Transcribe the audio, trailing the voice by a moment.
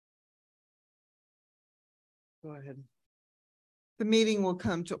Go ahead. The meeting will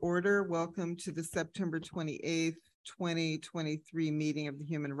come to order. Welcome to the September 28th, 2023 meeting of the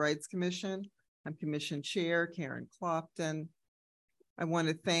Human Rights Commission. I'm Commission Chair Karen Clopton. I want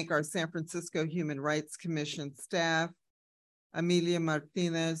to thank our San Francisco Human Rights Commission staff, Amelia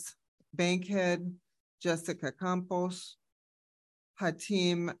Martinez, Bankhead, Jessica Campos,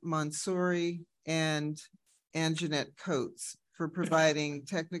 Hatim Mansouri, and Anjanette Coates for providing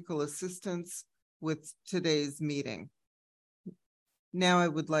technical assistance with today's meeting. Now I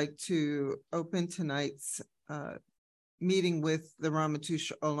would like to open tonight's meeting with the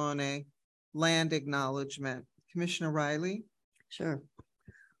Ramaytush Ohlone land acknowledgement. Commissioner Riley? Sure.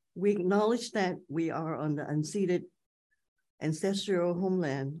 We acknowledge that we are on the unceded ancestral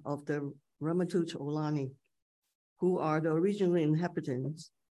homeland of the Ramaytush Ohlone, who are the original inhabitants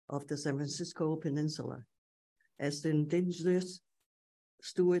of the San Francisco Peninsula. As the indigenous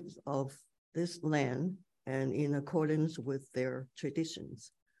stewards of this land, and in accordance with their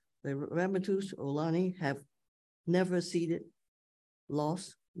traditions, the Ramaytush Ohlone have never ceded,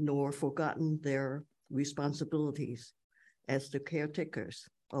 lost, nor forgotten their responsibilities as the caretakers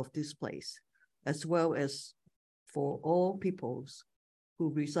of this place, as well as for all peoples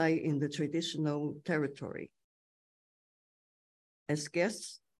who reside in the traditional territory. As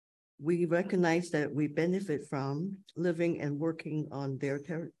guests, we recognize that we benefit from living and working on their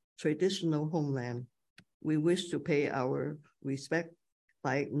traditional homeland. We wish to pay our respect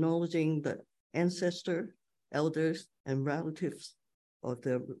by acknowledging the ancestor, elders, and relatives of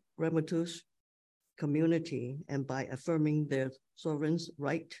the Ramaytush community and by affirming their sovereign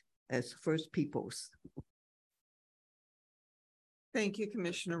right as First Peoples. Thank you,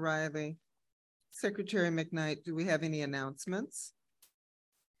 Commissioner Riley. Secretary McKnight, do we have any announcements?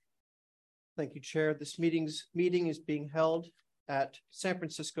 Thank you, Chair. This meeting is being held at San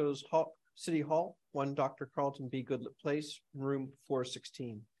Francisco's City Hall, 1 Dr. Carlton B. Goodlett Place, room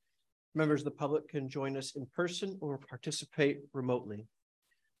 416. Members of the public can join us in person or participate remotely.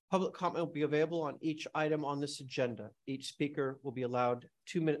 Public comment will be available on each item on this agenda. Each speaker will be allowed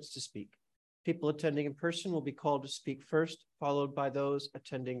 2 minutes to speak. People attending in person will be called to speak first, followed by those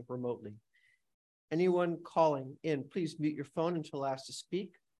attending remotely. Anyone calling in, please mute your phone until asked to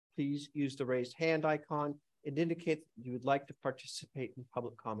speak. Please use the raised hand icon and indicate that you would like to participate in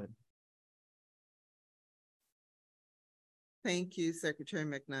public comment. Thank you, Secretary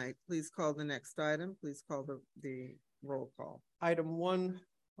McKnight. Please call the next item. Please call the roll call. Item 1,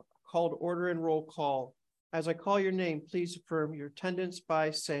 called order and roll call. As I call your name, please affirm your attendance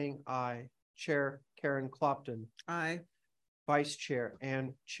by saying aye. Chair Karen Clopton. Aye. Vice Chair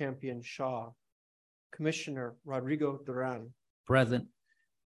Ann Champion Shaw. Commissioner Rodrigo Duran. Present.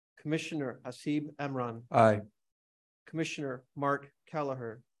 Commissioner Hasib Emran. Aye. Commissioner Mark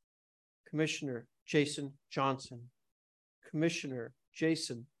Kelleher. Commissioner Jason Johnson. Commissioner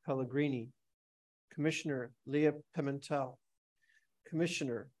Jason Pellegrini. Commissioner Leah Pimentel.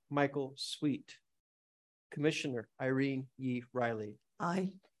 Commissioner Michael Sweet. Commissioner Irene Yee Riley.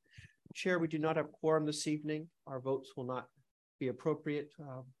 Aye. Chair, we do not have quorum this evening. Our votes will not be appropriate.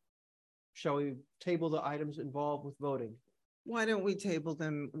 Shall we table the items involved with voting? Why don't we table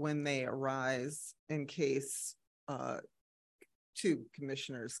them when they arise in case 2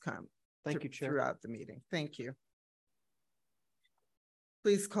 commissioners come? Thank you, Chair. Throughout the meeting. Thank you.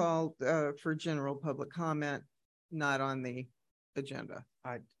 Please call for general public comment, not on the agenda.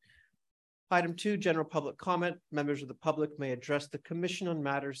 Item 2, general public comment. Members of the public may address the commission on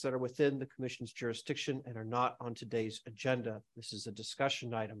matters that are within the commission's jurisdiction and are not on today's agenda. This is a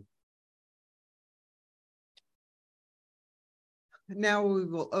discussion item. Now we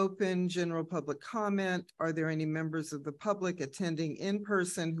will open general public comment. Are there any members of the public attending in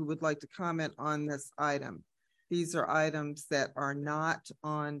person who would like to comment on this item? These are items that are not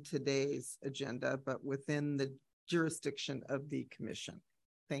on today's agenda, but within the jurisdiction of the commission.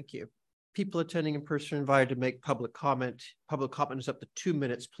 Thank you. People attending in person are invited to make public comment. Public comment is up to 2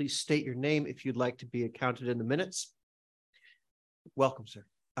 minutes. Please state your name if you'd like to be counted in the minutes. Welcome, sir.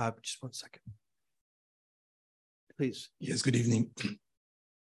 Just 1 second. Please. Yes, good evening.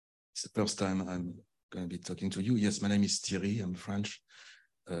 It's the first time I'm going to be talking to you. Yes, my name is Thierry. I'm French.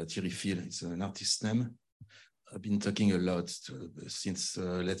 Thierry Phil is an artist name. I've been talking a lot since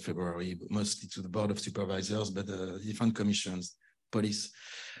late February, mostly to the Board of Supervisors, but different commissions, police,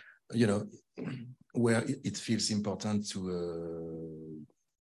 you know, where it feels important to,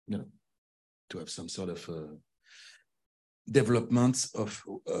 you know, to have some sort of development of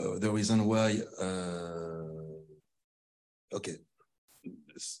the reason why, okay,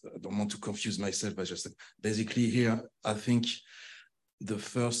 I don't want to confuse myself, but just basically here, I think the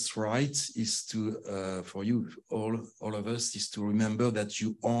first right is to, for you, all of us, is to remember that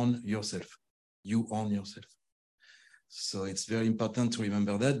you own yourself. You own yourself. So it's very important to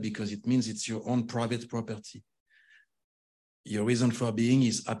remember that because it means it's your own private property. Your reason for being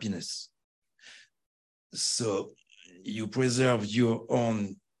is happiness. So you preserve your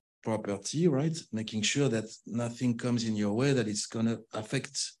own property, right? Making sure that nothing comes in your way that is going to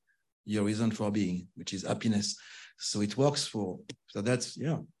affect your reason for being, which is happiness. So it works for, so that's,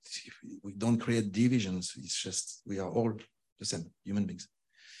 yeah, we don't create divisions. It's just, we are all the same human beings.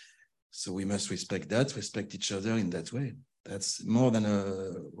 So we must respect that, respect each other in that way. That's more than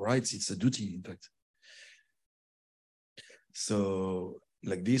a right, it's a duty, in fact. So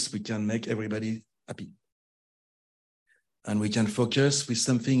like this, we can make everybody happy. And we can focus with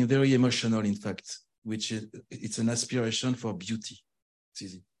something very emotional, in fact, which is, it's an aspiration for beauty. It's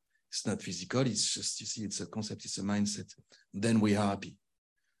easy. It's not physical, it's just, you see, it's a concept, it's a mindset. Then we are happy.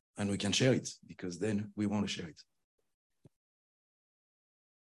 And we can share it, because then we want to share it.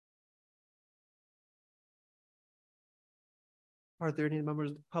 Are there any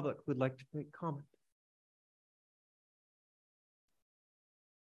members of the public who would like to make comment?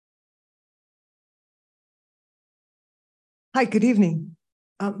 Hi, good evening.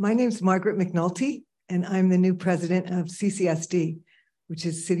 My name is Margaret McNulty, and I'm the new president of CCSD, which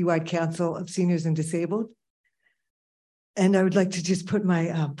is Citywide Council of Seniors and Disabled. And I would like to just put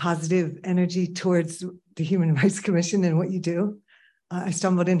my positive energy towards the Human Rights Commission and what you do. I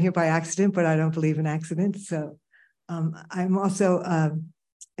stumbled in here by accident, but I don't believe in accidents. So I'm also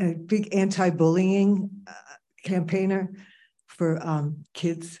a big anti-bullying campaigner for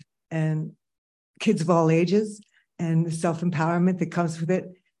kids and kids of all ages, and the self-empowerment that comes with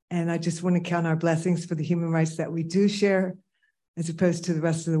it. And I just want to count our blessings for the human rights that we do share, as opposed to the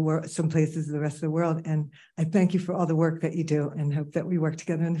rest of the world, some places of the rest of the world. And I thank you for all the work that you do and hope that we work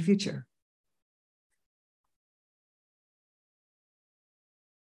together in the future.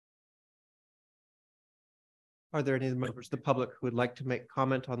 Are there any members of the public who would like to make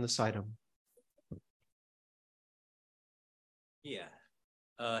comment on this item? Yeah.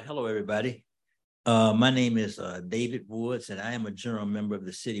 Hello, everybody. My name is David Woods, and I am a general member of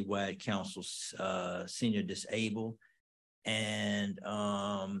the Citywide Council's Senior Disabled. And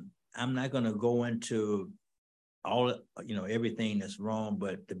I'm not going to go into all, everything that's wrong,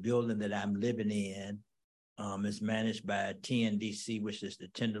 but the building that I'm living in is managed by TNDC, which is the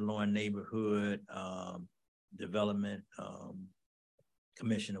Tenderloin Neighborhood Development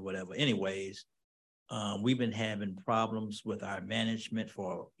Commission or whatever. Anyways, we've been having problems with our management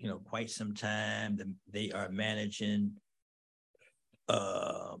for quite some time. They are managing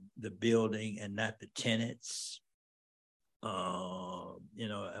the building and not the tenants.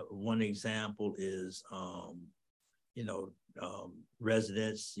 One example is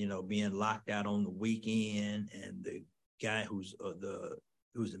residents being locked out on the weekend, and the guy who's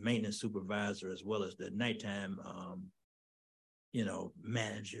the maintenance supervisor as well as the nighttime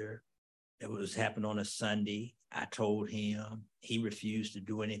manager. It was happened on a Sunday. I told him, he refused to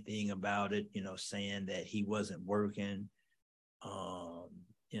do anything about it, saying that he wasn't working.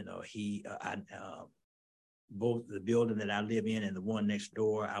 Both the building that I live in and the one next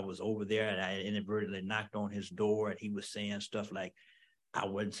door, I was over there and I inadvertently knocked on his door, and he was saying stuff like I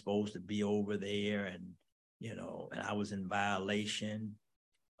wasn't supposed to be over there, and and I was in violation.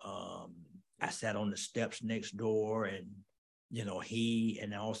 I sat on the steps next door, and he,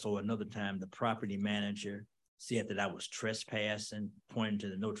 and also another time, the property manager said that I was trespassing, pointing to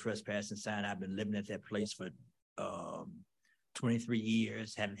the no trespassing sign. I've been living at that place for 23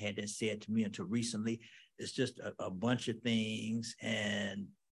 years, haven't had that said to me until recently. It's just a bunch of things. And,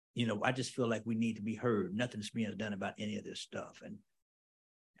 I just feel like we need to be heard. Nothing's being done about any of this stuff. And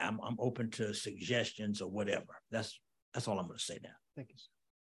I'm open to suggestions or whatever. That's all I'm going to say now. Thank you, sir.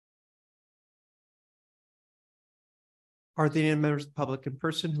 Are there any members of the public in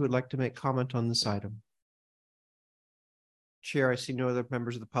person who would like to make comment on this item? Chair, I see no other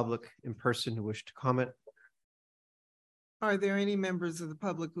members of the public in person who wish to comment. Are there any members of the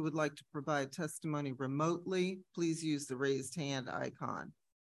public who would like to provide testimony remotely? Please use the raised hand icon.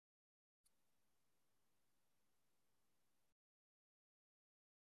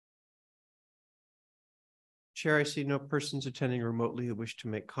 Chair, I see no persons attending remotely who wish to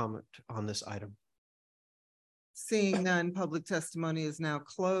make comment on this item. Seeing none, public testimony is now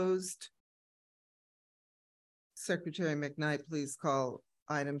closed. Secretary McKnight, please call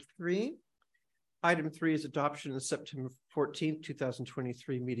item 3. Item 3 is adoption of the September 14th,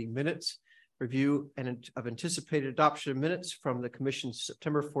 2023 meeting minutes. Review of anticipated adoption of minutes from the Commission's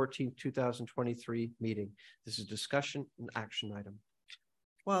September 14th, 2023 meeting. This is discussion and action item.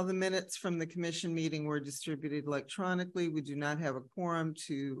 While the minutes from the commission meeting were distributed electronically, we do not have a quorum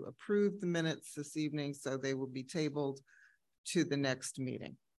to approve the minutes this evening, so they will be tabled to the next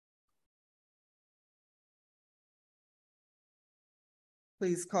meeting.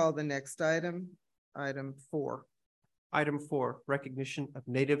 Please call the next item, item 4. Item 4, recognition of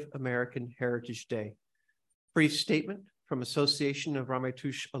Native American Heritage Day. Brief statement from Association of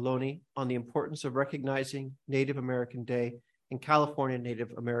Ramaytush Ohlone on the importance of recognizing Native American Day and California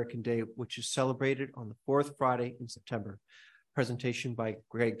Native American Day, which is celebrated on the 4th Friday in September. Presentation by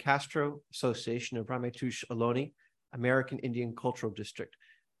Greg Castro, Association of Ramaytush Ohlone, American Indian Cultural District.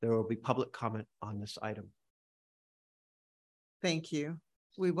 There will be public comment on this item. Thank you.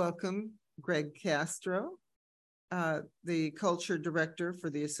 We welcome Greg Castro, the Culture Director for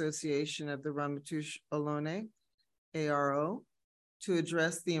the Association of the Ramaytush Ohlone, ARO, to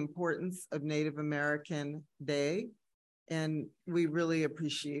address the importance of Native American Day. And we really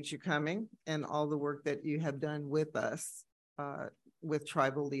appreciate you coming and all the work that you have done with us, with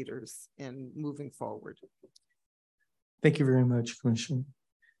tribal leaders in moving forward. Thank you very much, Commissioner.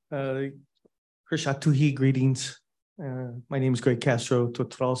 Krishatuhi, greetings. My name is Greg Castro,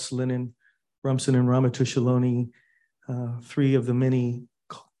 Totral, Salinan, Rumson, and Ramaytush Ohlone, 3 of the many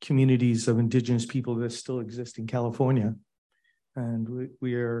communities of indigenous people that still exist in California. And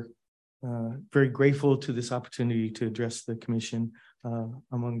we are very grateful to this opportunity to address the commission,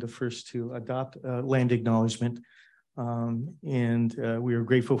 among the first to adopt land acknowledgement. And we are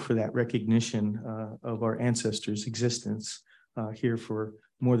grateful for that recognition of our ancestors' existence here for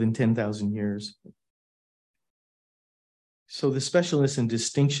more than 10,000 years. So the specialness and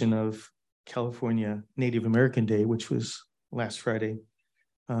distinction of California Native American Day, which was last Friday,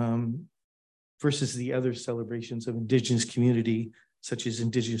 versus the other celebrations of indigenous community, such as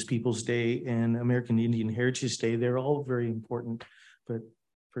Indigenous Peoples Day and American Indian Heritage Day, they're all very important. But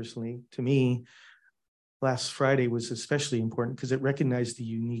personally, to me, last Friday was especially important because it recognized the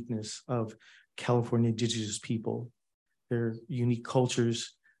uniqueness of California indigenous people, their unique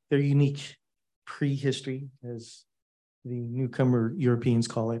cultures, their unique prehistory, as the newcomer Europeans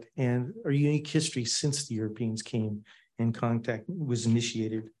call it, and our unique history since the Europeans came and contact was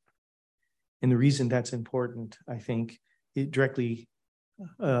initiated. And the reason that's important, I think, it directly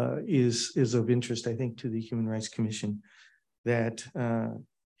is of interest, I think, to the Human Rights Commission, that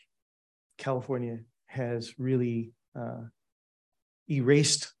California has really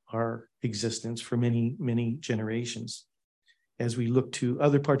erased our existence for many, many generations. As we look to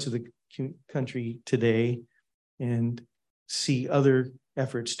other parts of the country today and see other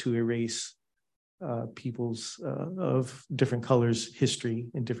efforts to erase peoples of different colors, history,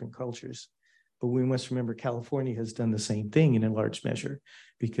 and different cultures. But we must remember California has done the same thing in a large measure,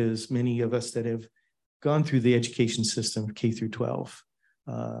 because many of us that have gone through the education system, K through 12,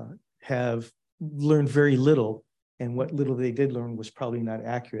 have learned very little. And what little they did learn was probably not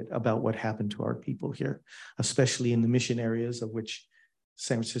accurate about what happened to our people here, especially in the mission areas, of which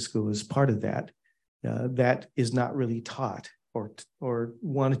San Francisco is part of that. That is not really taught or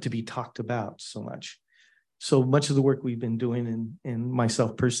wanted to be talked about so much. So much of the work we've been doing, and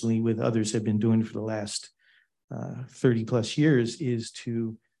myself personally with others have been doing for the last 30 plus years, is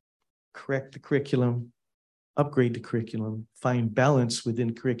to correct the curriculum, upgrade the curriculum, find balance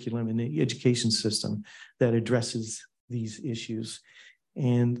within curriculum in the education system that addresses these issues.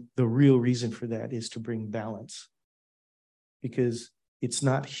 And the real reason for that is to bring balance, because it's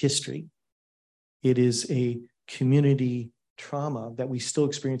not history. It is a community trauma that we still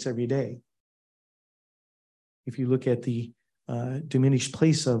experience every day. If you look at the diminished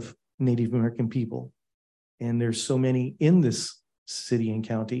place of Native American people, and there's so many in this city and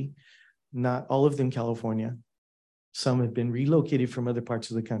county, not all of them California. Some have been relocated from other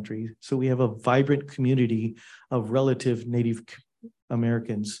parts of the country. So we have a vibrant community of relative Native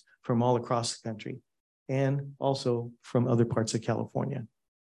Americans from all across the country, and also from other parts of California.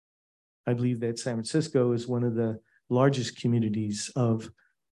 I believe that San Francisco is one of the largest communities of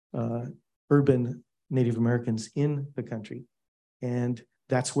urban Native Americans in the country. And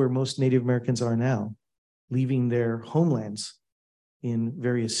that's where most Native Americans are now, leaving their homelands in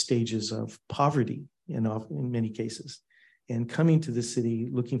various stages of poverty in many cases, and coming to the city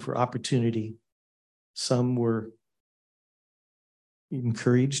looking for opportunity. Some were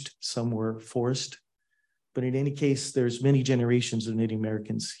encouraged, some were forced. But in any case, there's many generations of Native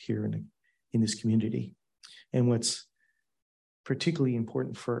Americans here in this community. And what's particularly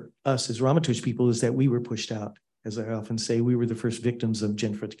important for us as Ramaytush people is that we were pushed out. As I often say, we were the first victims of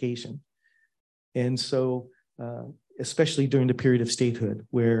gentrification. And so, especially during the period of statehood,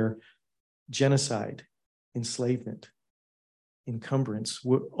 where genocide, enslavement, encumbrance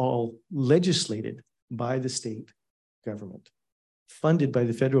were all legislated by the state government, funded by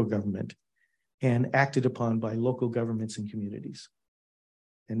the federal government, and acted upon by local governments and communities.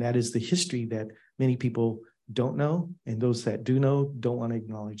 And that is the history that many people don't know, and those that do know don't want to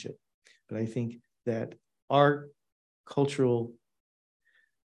acknowledge it. But I think that our cultural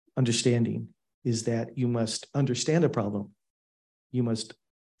understanding is that you must understand a problem. You must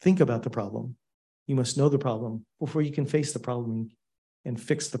think about the problem. You must know the problem before you can face the problem and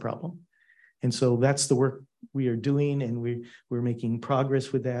fix the problem. And so that's the work we are doing, and we're making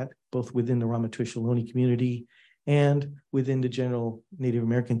progress with that, both within the Ramaytush Ohlone community and within the general Native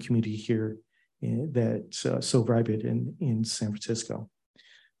American community here that's so vibrant in San Francisco.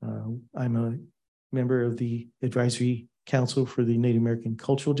 I'm a member of the Advisory Council for the Native American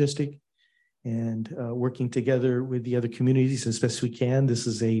Cultural District, and working together with the other communities as best we can. This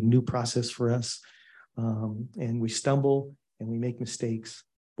is a new process for us, and we stumble and we make mistakes,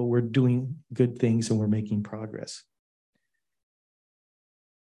 but we're doing good things and we're making progress.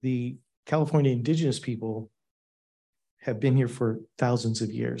 The California indigenous people have been here for thousands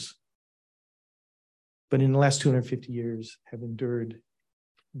of years, but in the last 250 years have endured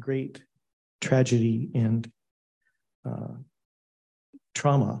great tragedy and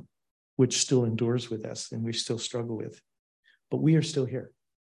trauma, which still endures with us and we still struggle with. But we are still here.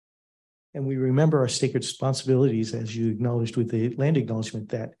 And we remember our sacred responsibilities, as you acknowledged with the land acknowledgement,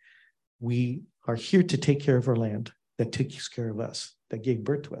 that we are here to take care of our land that takes care of us, that gave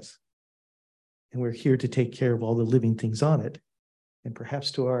birth to us. And we're here to take care of all the living things on it. And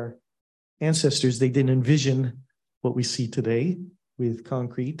perhaps to our ancestors, they didn't envision what we see today with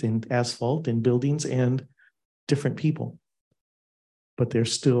concrete and asphalt and buildings and different people. But they're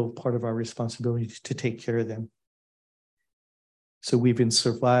still part of our responsibility to take care of them. So we've been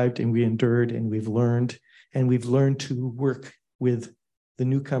survived and we endured and we've learned to work with the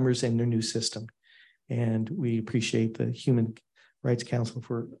newcomers and their new system. And we appreciate the Human Rights Council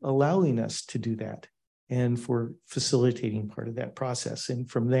for allowing us to do that and for facilitating part of that process. And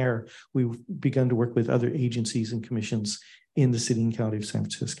from there, we've begun to work with other agencies and commissions in the city and county of San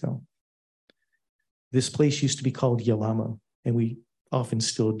Francisco. This place used to be called Yalamo, and we often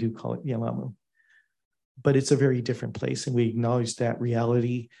still do call it Yalamo. But it's a very different place, and we acknowledge that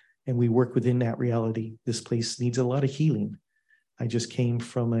reality, and we work within that reality. This place needs a lot of healing. I just came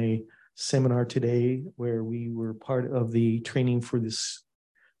from a seminar today where we were part of the training for this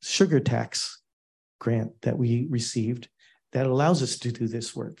sugar tax grant that we received that allows us to do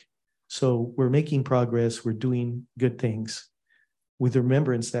this work. So we're making progress, we're doing good things with the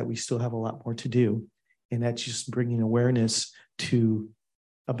remembrance that we still have a lot more to do. And that's just bringing awareness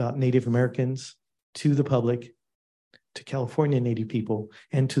about Native Americans, to the public, to California Native people,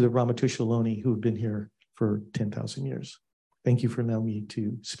 and to the Ramaytush Ohlone who have been here for 10,000 years. Thank you for allowing me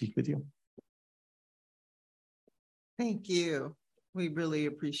to speak with you. Thank you. We really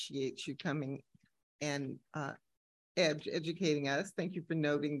appreciate you coming and educating us. Thank you for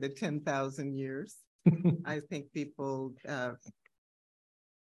noting the 10,000 years. I think people have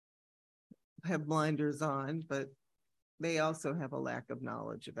blinders on, but they also have a lack of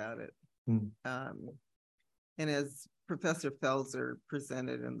knowledge about it. And as Professor Felser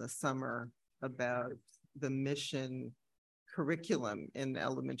presented in the summer about the mission curriculum in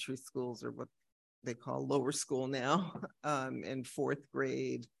elementary schools, or what they call lower school now, in fourth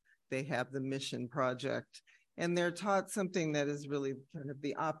grade, they have the mission project. And they're taught something that is really kind of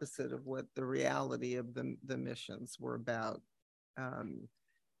the opposite of what the reality of the missions were about,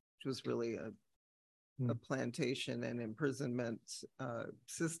 which was really a plantation and imprisonment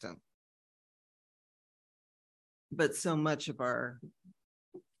system. But so much of our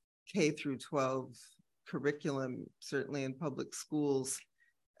K through 12 curriculum, certainly in public schools,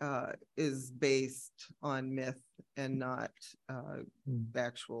 is based on myth and not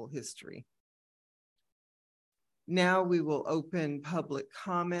actual history. Now we will open public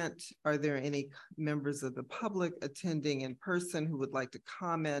comment. Are there any members of the public attending in person who would like to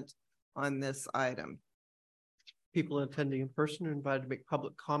comment on this item? People attending in person are invited to make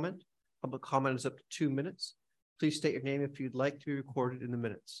public comment. Public comment is up to 2 minutes. Please state your name if you'd like to be recorded in the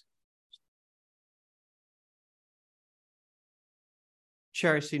minutes.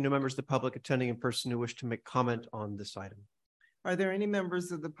 Chair, I see no members of the public attending in person who wish to make comment on this item. Are there any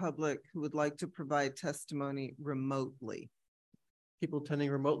members of the public who would like to provide testimony remotely? People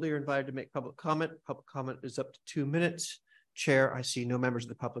attending remotely are invited to make public comment. Public comment is up to 2 minutes. Chair, I see no members of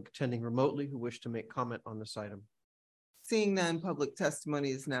the public attending remotely who wish to make comment on this item. Seeing none, public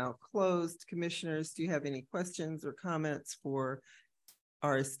testimony is now closed. Commissioners, do you have any questions or comments for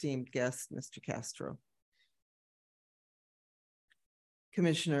our esteemed guest, Mr. Castro?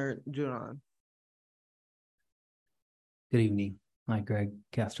 Commissioner Duran. Good evening. Hi, Greg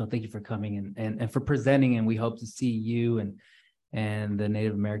Castro. Thank you for coming and for presenting, and we hope to see you and the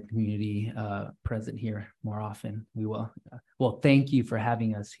Native American community present here more often. We will. Well, thank you for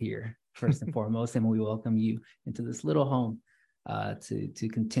having us here, first and foremost, and we welcome you into this little home to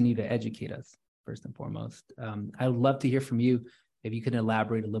continue to educate us, first and foremost. I would love to hear from you if you could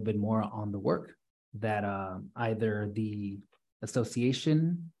elaborate a little bit more on the work that either the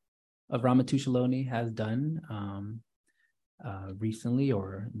Association of Ramaytush Ohlone has done recently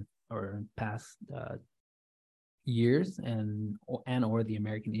or past years and or the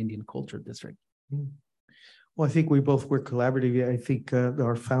American Indian Culture District. Well, I think we both work collaboratively. I think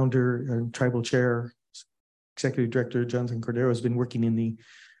our founder and tribal chair, executive director Jonathan Cordero, has been working in the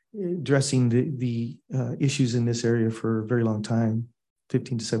addressing the issues in this area for a very long time,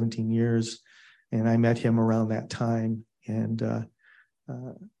 15 to 17 years. And I met him around that time and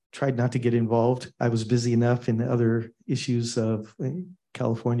tried not to get involved. I was busy enough in the other issues of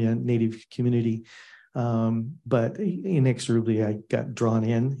California Native community. But inexorably, I got drawn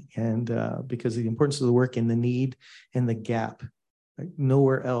in, and because of the importance of the work and the need and the gap, like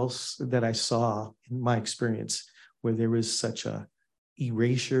nowhere else that I saw in my experience where there was such a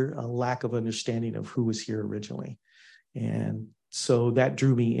erasure, a lack of understanding of who was here originally. And so that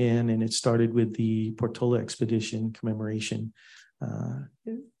drew me in, and it started with the Portola expedition commemoration.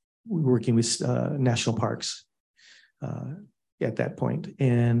 We were working with national parks at that point,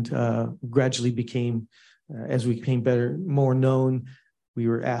 and gradually became, as we became more known, we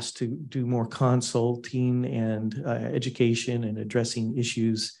were asked to do more consulting and education and addressing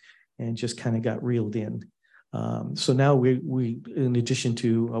issues, and just kind of got reeled in. So now we, in addition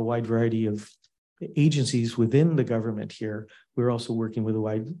to a wide variety of agencies within the government here, we're also working with a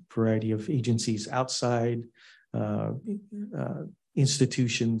wide variety of agencies outside,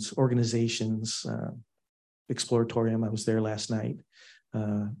 institutions, organizations, Exploratorium. I was there last night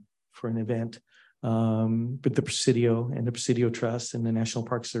for an event with the Presidio and the Presidio Trust and the National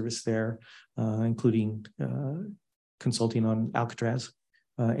Park Service there, including consulting on Alcatraz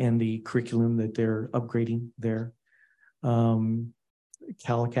and the curriculum that they're upgrading there.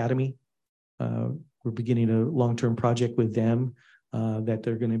 Cal Academy, we're beginning a long-term project with them that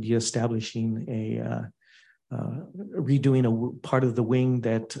they're going to be establishing redoing a part of the wing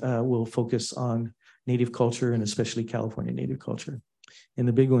that will focus on Native culture and especially California Native culture. And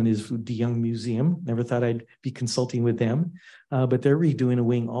the big one is the Young Museum. Never thought I'd be consulting with them, but they're redoing a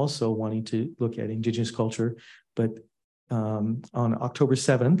wing also wanting to look at Indigenous culture. But on October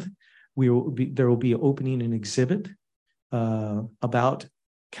 7th, there will be opening an exhibit about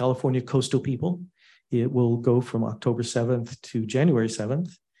California coastal people. It will go from October 7th to January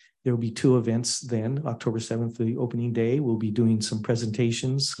 7th. There will be 2 events then. October 7th, the opening day, we'll be doing some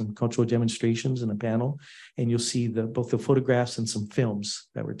presentations, some cultural demonstrations and a panel. And you'll see both the photographs and some films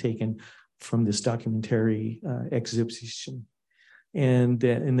that were taken from this documentary exhibition. And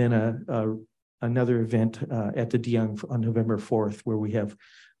then another event at the DeYoung on November 4th, where we have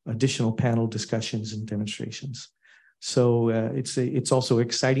additional panel discussions and demonstrations. So it's also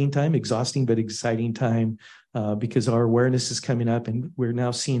exciting time, exhausting, but exciting time because our awareness is coming up and we're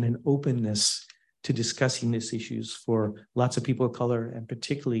now seeing an openness to discussing these issues for lots of people of color, and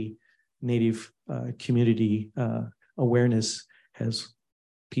particularly Native community awareness has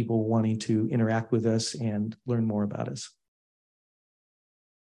people wanting to interact with us and learn more about us.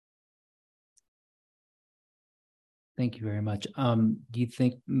 Thank you very much. Do you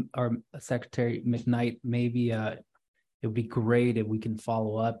think our Secretary McKnight, maybe it would be great if we can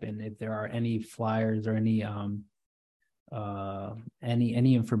follow up, and if there are any flyers or any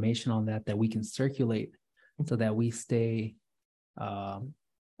information on that we can circulate so that we stay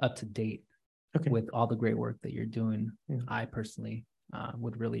up to date with all the great work that you're doing. Yeah. I personally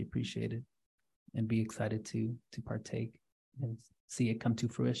would really appreciate it and be excited to partake and see it come to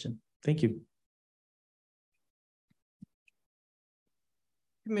fruition. Thank you.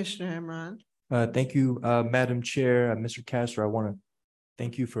 Commissioner Imran. Thank you, Madam Chair, Mr. Castro. I want to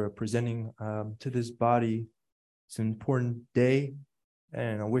thank you for presenting to this body. It's an important day,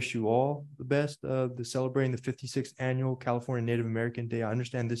 and I wish you all the best of celebrating the 56th Annual California Native American Day. I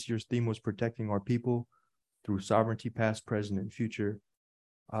understand this year's theme was protecting our people through sovereignty, past, present, and future.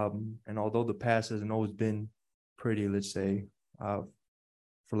 And although the past hasn't always been pretty, let's say, for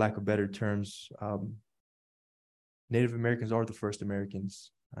lack of better terms, Native Americans are the first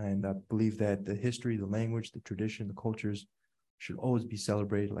Americans. And I believe that the history, the language, the tradition, the cultures should always be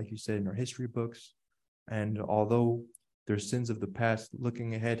celebrated, like you said, in our history books. And although there's sins of the past,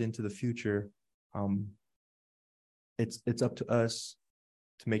 looking ahead into the future, it's up to us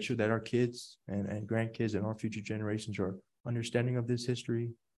to make sure that our kids and grandkids and our future generations are understanding of this history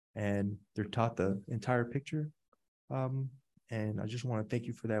and they're taught the entire picture. And I just want to thank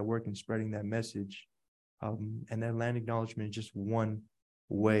you for that work and spreading that message. And that land acknowledgement is just one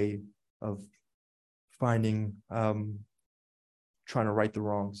way of finding, trying to right the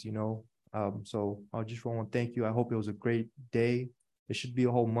wrongs, you know? So I just want to thank you. I hope it was a great day. It should be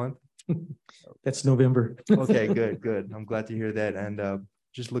a whole month. That's November. Okay, good. I'm glad to hear that. And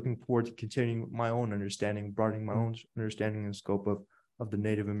just looking forward to continuing my own understanding, broadening my own understanding and scope of the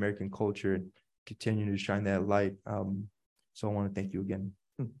Native American culture and continuing to shine that light. So I want to thank you again.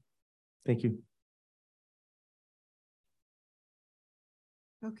 Thank you.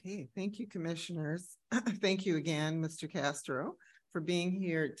 Okay, thank you, commissioners. Thank you again, Mr. Castro, for being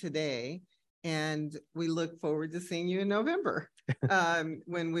here today. And we look forward to seeing you in November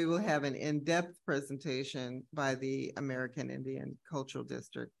when we will have an in-depth presentation by the American Indian Cultural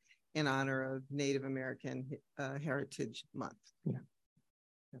District in honor of Native American Heritage Month. Yeah.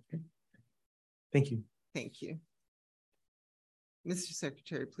 Okay. Thank you. Thank you. Mr.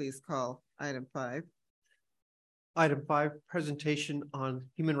 Secretary, please call item 5. Item 5, presentation on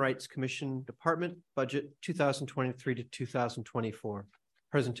Human Rights Commission Department Budget 2023 to 2024.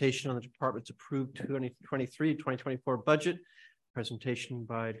 Presentation on the department's approved 2023-2024 budget. Presentation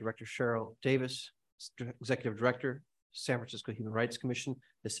by Director Cheryl Davis, Executive Director, San Francisco Human Rights Commission.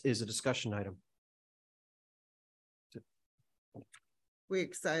 This is a discussion item. We're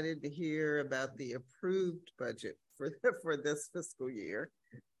excited to hear about the approved budget for this fiscal year.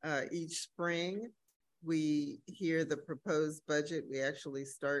 Each spring, we hear the proposed budget. We actually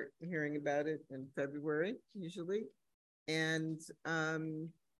start hearing about it in February, usually. And,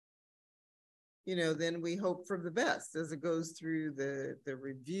 you know, then we hope for the best as it goes through the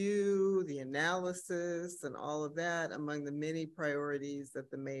review, the analysis, and all of that among the many priorities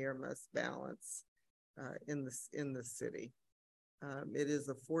that the mayor must balance in the city. It is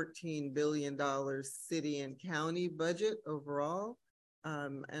a $14 billion city and county budget overall.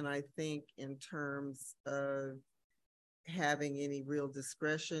 And I think in terms of having any real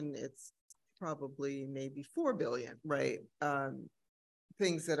discretion, it's probably maybe 4 billion, right?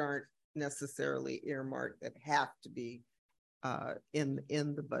 Things that aren't necessarily earmarked that have to be in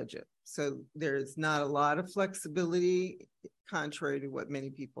the budget. So there's not a lot of flexibility, contrary to what many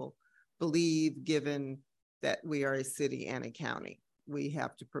people believe, given that we are a city and a county. We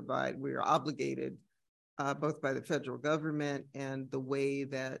have to provide, we are obligated both by the federal government and the way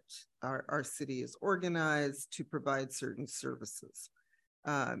that our city is organized to provide certain services.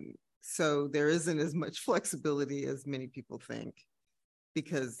 So there isn't as much flexibility as many people think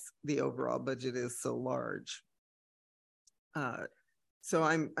because the overall budget is so large. So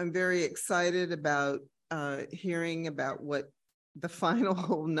I'm very excited about hearing about what the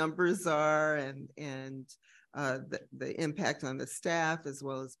final numbers are and the impact on the staff as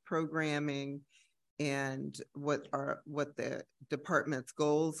well as programming and what the department's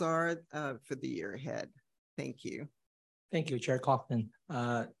goals are for the year ahead. Thank you. Thank you, Chair Kaufman.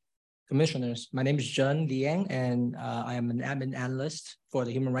 Commissioners, my name is John Liang, and I am an admin analyst for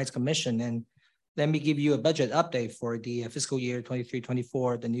the Human Rights Commission. And let me give you a budget update for the fiscal year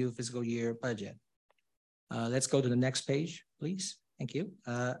 23-24, the new fiscal year budget. Let's go to the next page, please. Thank you.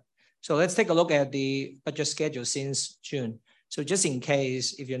 So let's take a look at the budget schedule since June. So just in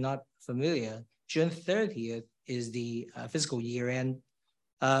case, if you're not familiar, June 30th is the fiscal year end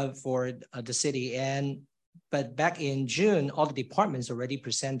for the city. But back in June, all the departments already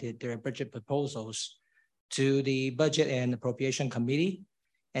presented their budget proposals to the Budget and Appropriation Committee.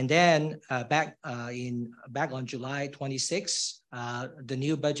 And then back on July 26, the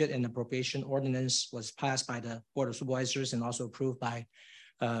new Budget and Appropriation Ordinance was passed by the Board of Supervisors and also approved by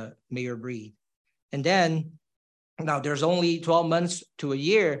Mayor Breed. And then now there's only 12 months to a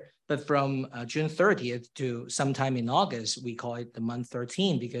year, but from June 30th to sometime in August, we call it the month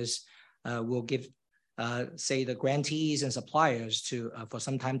 13 because we'll give say the grantees and suppliers to for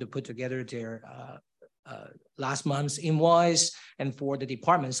some time to put together their last month's invoice, and for the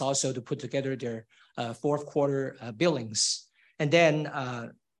departments also to put together their fourth quarter billings. And then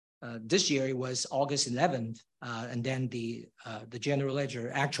this year it was August 11th, and then the general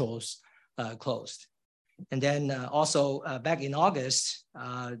ledger actuals closed. And then also back in August,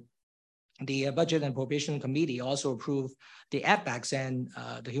 the Budget and Appropriation Committee also approved the add-backs, and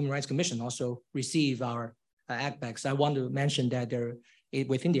the Human Rights Commission also received our add-backs. I want to mention that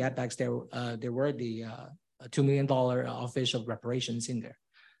within the add-backs, there were the $2 million Office of Reparations in there.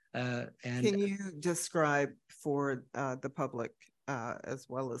 And can you describe for the public as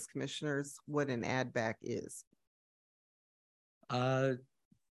well as commissioners what an add-back is?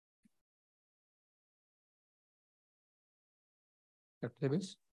 Dr.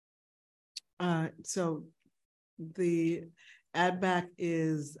 Davis? So the add back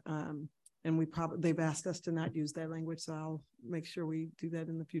is, and they've asked us to not use that language, so I'll make sure we do that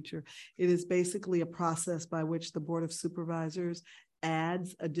in the future. It is basically a process by which the Board of Supervisors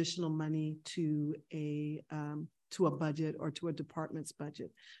adds additional money to a budget or to a department's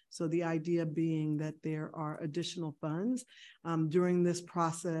budget. So the idea being that there are additional funds during this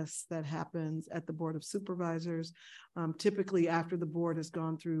process that happens at the Board of Supervisors. Typically after the board has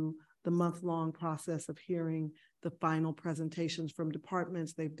gone through the month-long process of hearing the final presentations from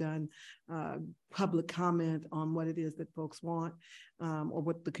departments, they've done public comment on what it is that folks want or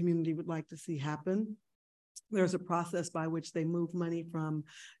what the community would like to see happen. There's a process by which they move money from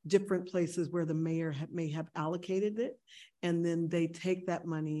different places where the mayor may have allocated it, and then they take that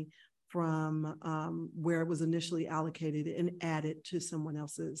money from where it was initially allocated and add it to someone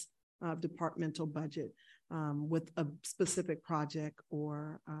else's departmental budget with a specific project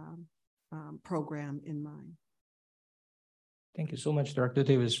or program in mind. Thank you so much, Director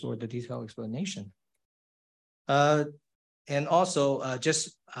Davis, for the detailed explanation. And also,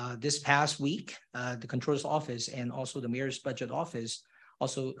 just this past week, the Controller's Office and also the Mayor's Budget Office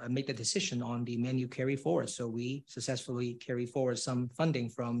also made the decision on the menu carry forward. So we successfully carry forward some funding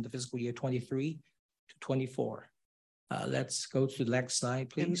from the fiscal year 23 to 24. Let's go to the next slide,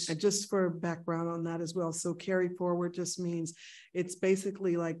 please. And just for background on that as well. So carry forward just means it's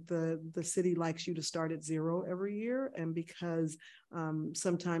basically like the city likes you to start at zero every year. And because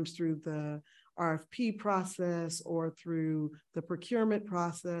sometimes through the RFP process or through the procurement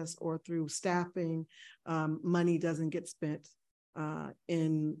process or through staffing, money doesn't get spent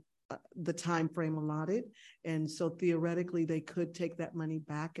in the time frame allotted. And so theoretically, they could take that money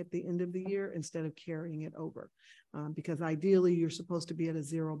back at the end of the year instead of carrying it over. Because ideally, you're supposed to be at a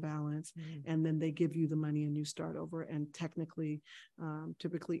zero balance, and then they give you the money and you start over. And technically,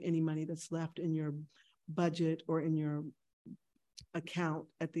 typically any money that's left in your budget or in your account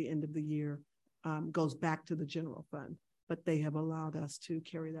at the end of the year goes back to the general fund, but they have allowed us to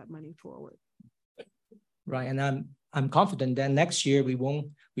carry that money forward. Right, and I'm confident that next year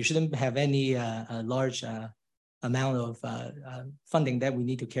we shouldn't have any large amount of funding that we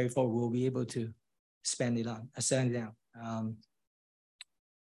need to carry forward. We'll be able to spend it down. Let's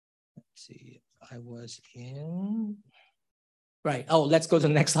see, I was in right. Oh, let's go to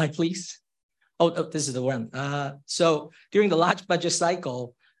the next slide, please. Oh, this is the one. So during the large budget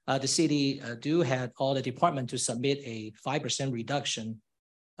cycle, the city do have all the department to submit a 5% reduction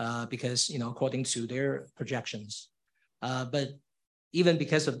because, according to their projections. But even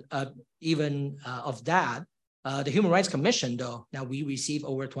because of that, the Human Rights Commission, though, now we receive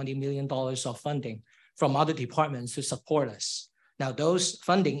over $20 million of funding from other departments to support us. Now, those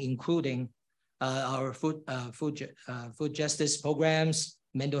funding, including our food justice programs,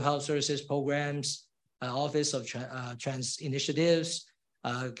 mental health services programs, Office of Trans Initiatives,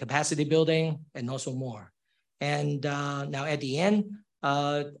 capacity building, and also more. And now at the end,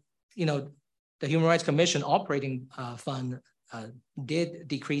 the Human Rights Commission operating fund did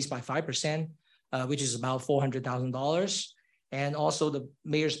decrease by 5%, which is about $400,000. And also the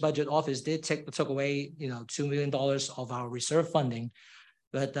Mayor's Budget Office did took away, $2 million of our reserve funding,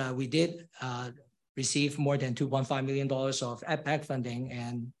 but we did receive more than $2.5 million of AdPac funding,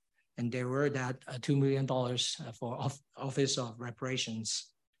 and there were that $2 million for Office of Reparations.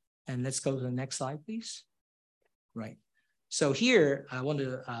 And let's go to the next slide, please. Right. So here I want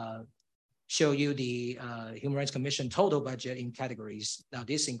to show you the Human Rights Commission total budget in categories. Now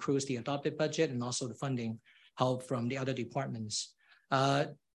this includes the adopted budget and also the funding help from the other departments.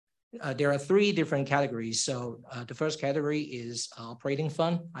 There are 3 different categories. So the first category is operating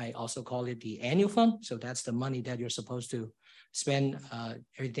fund. I also call it the annual fund. So that's the money that you're supposed to spend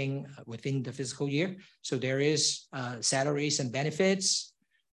everything within the fiscal year. So there is salaries and benefits.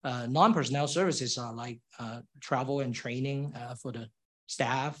 Non-personnel services are like travel and training for the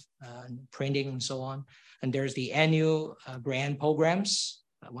staff, printing and so on. And there's the annual grant programs,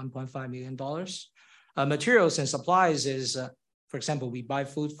 $1.5 million. Materials and supplies is, for example, we buy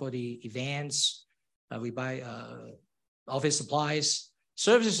food for the events, we buy office supplies.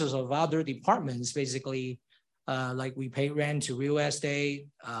 Services of other departments, basically, like we pay rent to real estate,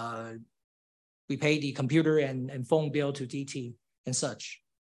 we pay the computer and phone bill to DT and such.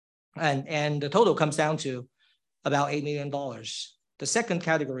 And the total comes down to about $8 million. The second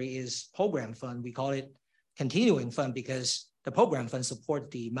category is program fund. We call it continuing fund because the program fund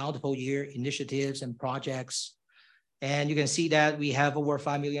support the multiple year initiatives and projects. And you can see that we have over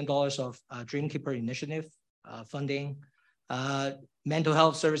 $5 million of Dreamkeeper initiative funding. Mental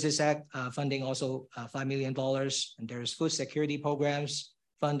Health Services Act funding also $5 million. And there's food security programs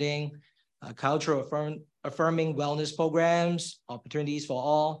funding, cultural affirming wellness programs, opportunities for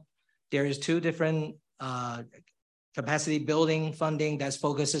all. There is 2 different capacity building funding that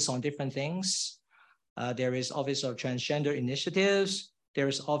focuses on different things. There is Office of Transgender Initiatives, there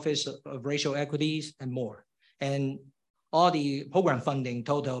is Office of Racial Equities, and more. And all the program funding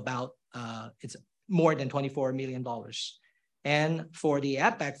total about, it's more than $24 million. And for the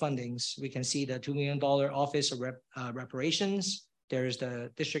AdBack fundings, we can see the $2 million Office of Reparations. There is the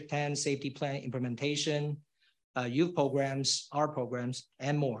District 10 Safety Plan implementation, youth programs, our programs,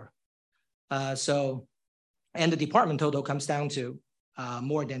 and more. And the department total comes down to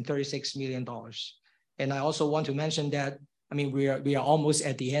more than $36 million. And I also want to mention that, I mean, we are almost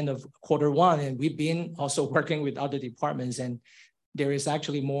at the end of Q1, and we've been also working with other departments, and there is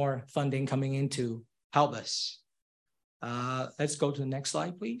actually more funding coming in to help us. Let's go to the next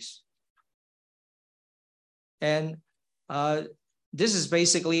slide, please. And this is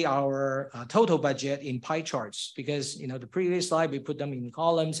basically our total budget in pie charts, because the previous slide we put them in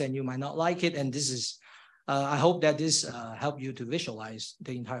columns and you might not like it. And this is, I hope that this help you to visualize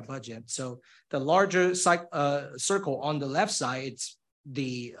the entire budget. So the larger circle on the left side, it's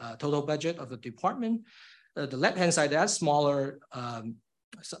the total budget of the department. The left-hand side, that smaller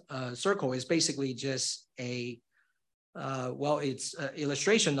circle is basically just a it's an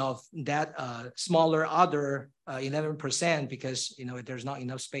illustration of that smaller other 11%, because there's not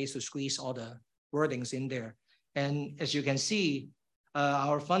enough space to squeeze all the wordings in there. And as you can see,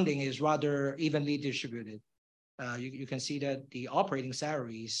 our funding is rather evenly distributed. You can see that the operating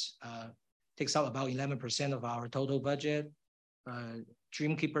salaries takes up about 11% of our total budget.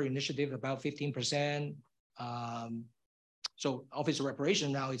 Dreamkeeper initiative about 15%. So Office of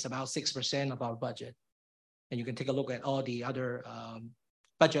Reparation now is about 6% of our budget. And you can take a look at all the other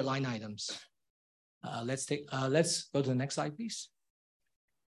budget line items. Let's go to the next slide, please.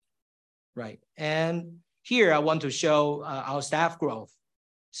 Right, and here I want to show our staff growth.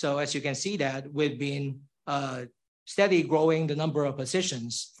 So as you can see that we've been steadily growing the number of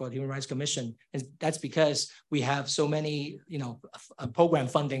positions for the Human Rights Commission. And that's because we have so many, program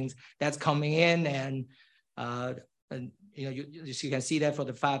funding that's coming in, and you can see that for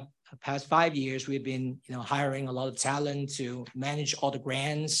the past 5 years, we've been, hiring a lot of talent to manage all the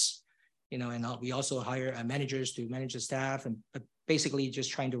grants, and we also hire managers to manage the staff, and basically just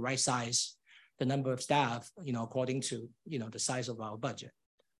trying to right size the number of staff, according to, the size of our budget.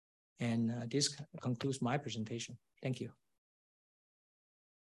 And this concludes my presentation. Thank you.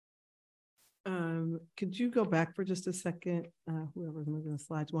 Could you go back for just a second? Whoever's moving the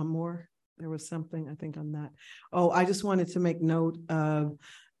slides, one more. There was something, I think, on that. Oh, I just wanted to make note of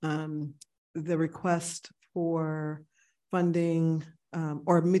the request for funding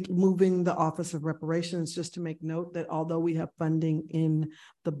or moving the Office of Reparations, just to make note that although we have funding in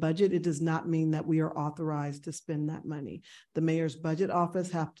the budget, it does not mean that we are authorized to spend that money. The Mayor's Budget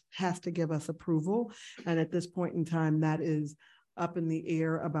Office has to give us approval. And at this point in time, that is up in the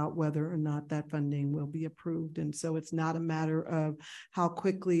air about whether or not that funding will be approved. And so it's not a matter of how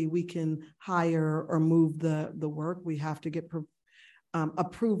quickly we can hire or move the work. We have to get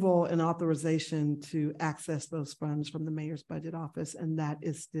approval and authorization to access those funds from the Mayor's Budget Office, and that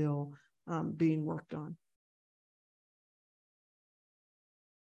is still being worked on.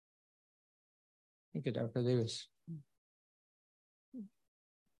 Thank you, Dr. Davis.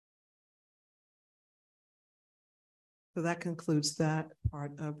 So that concludes that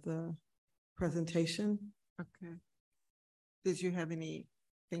part of the presentation. Okay. Did you have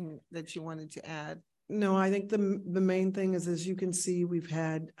anything that you wanted to add? No, I think the main thing is, as you can see, we've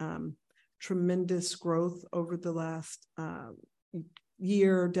had tremendous growth over the last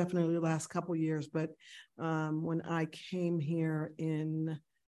year, definitely the last couple years. But when I came here in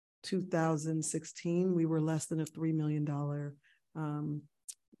 2016, we were less than a $3 million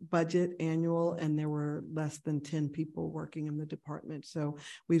budget annual, and there were less than 10 people working in the department. So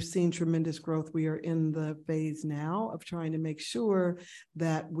we've seen tremendous growth. We are in the phase now of trying to make sure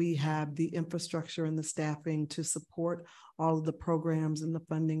that we have the infrastructure and the staffing to support all of the programs and the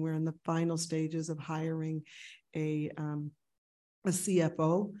funding. We're in the final stages of hiring a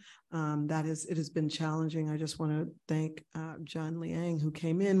CFO. It has been challenging. I just want to thank John Liang, who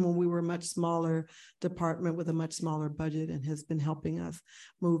came in when we were a much smaller department with a much smaller budget and has been helping us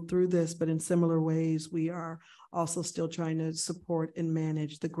move through this. But in similar ways, we are also still trying to support and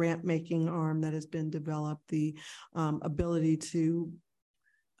manage the grant making arm that has been developed, the ability to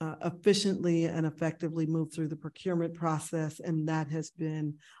efficiently and effectively move through the procurement process. And that has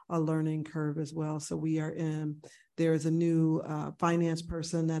been a learning curve as well. So there is a new finance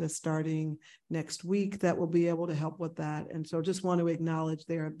person that is starting next week that will be able to help with that. And so just want to acknowledge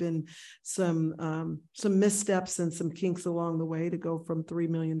there have been some missteps and some kinks along the way to go from $3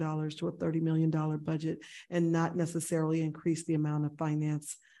 million to a $30 million budget and not necessarily increase the amount of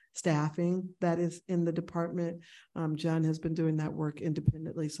finance staffing that is in the department. John has been doing that work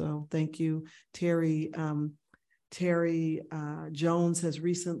independently. So thank you, Terry. Terry Jones has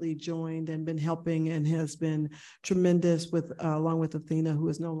recently joined and been helping and has been tremendous with, along with Athena, who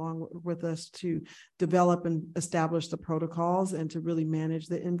is no longer with us, to develop and establish the protocols and to really manage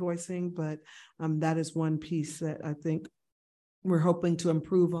the invoicing. But that is one piece that I think we're hoping to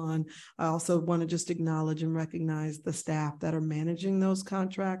improve on. I also want to just acknowledge and recognize the staff that are managing those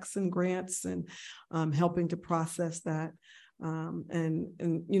contracts and grants and helping to process that.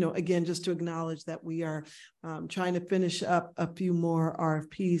 And you know, again, just to acknowledge that we are trying to finish up a few more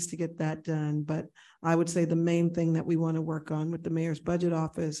RFPs to get that done. But I would say the main thing that we want to work on with the mayor's budget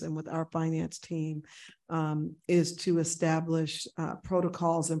office and with our finance team is to establish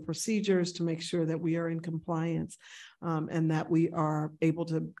protocols and procedures to make sure that we are in compliance and that we are able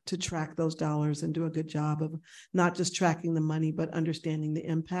to track those dollars and do a good job of not just tracking the money, but understanding the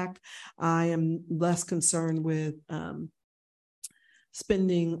impact. I am less concerned with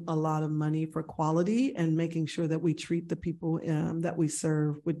spending a lot of money for quality and making sure that we treat the people that we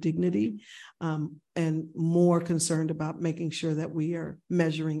serve with dignity, and more concerned about making sure that we are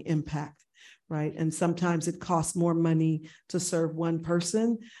measuring impact, right? And sometimes it costs more money to serve one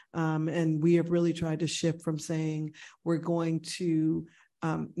person. And we have really tried to shift from saying we're going to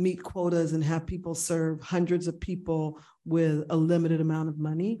meet quotas and have people serve hundreds of people with a limited amount of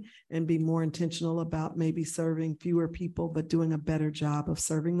money and be more intentional about maybe serving fewer people, but doing a better job of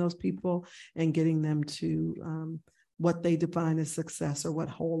serving those people and getting them to what they define as success or what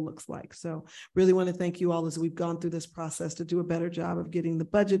whole looks like. So really want to thank you all as we've gone through this process to do a better job of getting the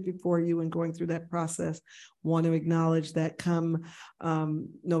budget before you and going through that process. Want to acknowledge that come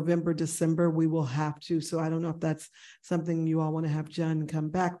November, December, we will have to, so I don't know if that's something you all want to have John come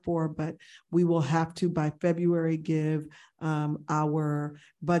back for, but we will have to by February give our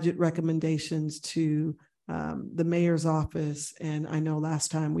budget recommendations to the mayor's office. And I know last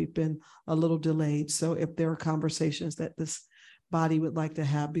time we've been a little delayed. So if there are conversations that this body would like to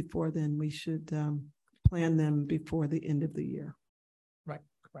have before then, we should plan them before the end of the year. Right,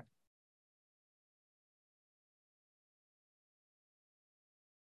 correct.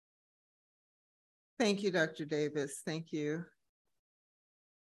 Thank you, Dr. Davis. Thank you,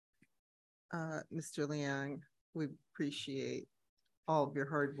 Mr. Liang. We appreciate all of your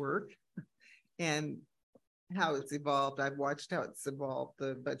hard work and how it's evolved. I've watched how it's evolved.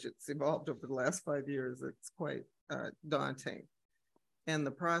 The budget's evolved over the last 5 years. It's quite daunting. And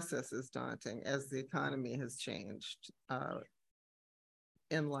the process is daunting as the economy has changed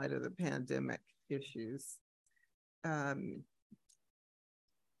in light of the pandemic issues.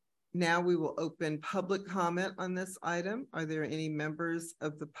 Now we will open public comment on this item. Are there any members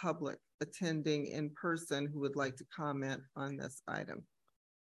of the public attending in person who would like to comment on this item?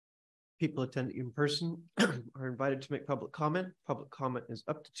 People attending in person are invited to make public comment. Public comment is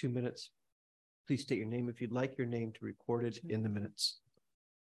up to 2 minutes. Please state your name if you'd like your name to be recorded in the minutes.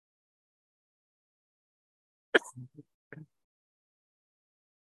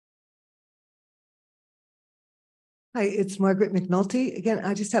 Hi, it's Margaret McNulty. Again,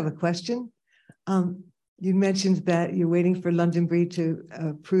 I just have a question. You mentioned that you're waiting for London Breed to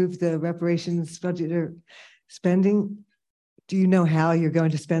approve the reparations budget or spending. Do you know how you're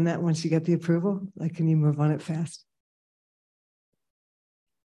going to spend that once you get the approval? Like, can you move on it fast?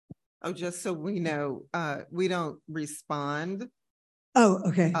 Oh, just so we know, we don't respond. Oh,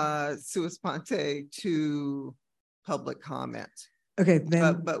 okay. Sua sponte to public comment. Okay,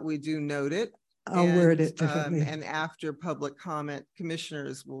 then. But we do note it. I'll word it differently. And after public comment,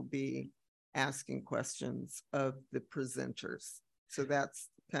 commissioners will be asking questions of the presenters. So that's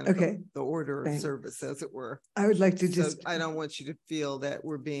kind of the order of service, as it were. I would like to just. I don't want you to feel that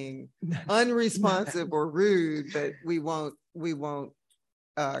we're being unresponsive or rude, but we won't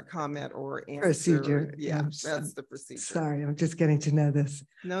comment or answer. Procedure. Yeah, that's the procedure. Sorry, I'm just getting to know this.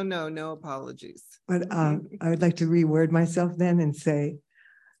 No apologies. But I would like to reword myself then and say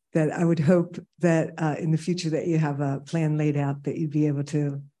that I would hope that in the future that you have a plan laid out that you'd be able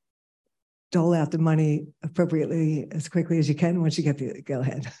to dole out the money appropriately as quickly as you can once you get the go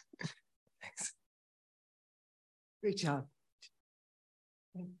ahead. Thanks. Great job.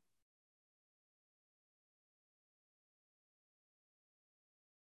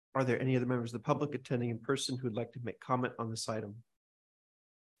 Are there any other members of the public attending in person who would like to make comment on this item?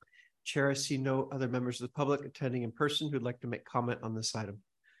 Chair, I see no other members of the public attending in person who'd like to make comment on this item.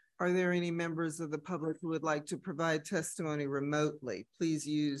 Are there any members of the public who would like to provide testimony remotely? Please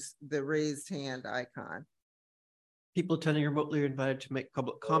use the raised hand icon. People attending remotely are invited to make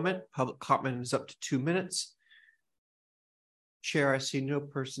public comment. Public comment is up to 2 minutes. Chair, I see no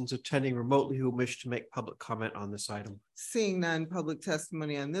persons attending remotely who wish to make public comment on this item. Seeing none, public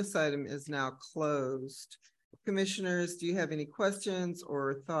testimony on this item is now closed. Commissioners, do you have any questions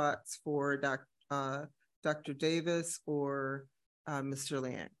or thoughts for Dr. Davis or Mr.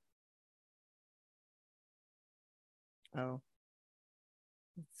 Liang? Oh,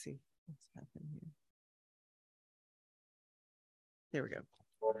 let's see what's happening here. There we go.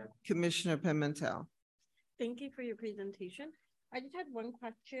 Commissioner Pimentel. Thank you for your presentation. I just had one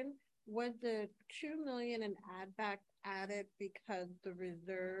question. Was the 2 million in add back added because the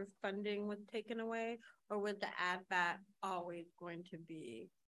reserve funding was taken away, or was the add back always going to be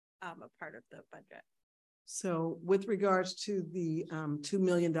a part of the budget? So with regards to the $2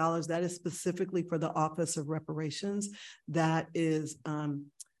 million, that is specifically for the Office of Reparations. That is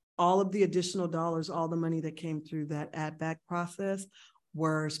all of the additional dollars, all the money that came through that add back process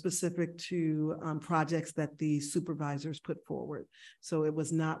were specific to projects that the supervisors put forward. So it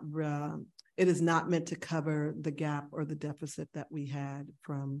was not, it is not meant to cover the gap or the deficit that we had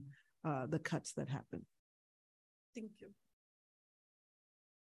from the cuts that happened. Thank you.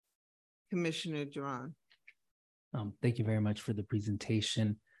 Commissioner Duran. Thank you very much for the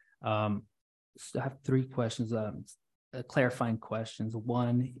presentation. So I have 3 questions, clarifying questions.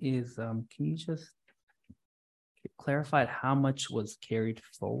 One is, can you just clarify how much was carried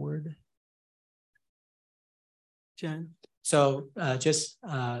forward? Jen? So just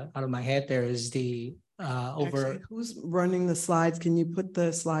out of my head, there is the over. Actually, who's running the slides? Can you put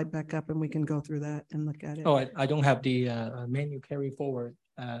the slide back up and we can go through that and look at it? Oh, I don't have the menu carry forward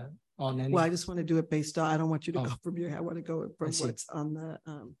on any. Well, I just want to do it based on, I don't want you to go from your, I want to go from what's on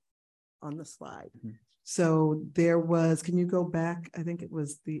the slide. Mm-hmm. So there was, can you go back? I think it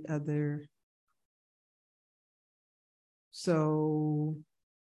was the other. So,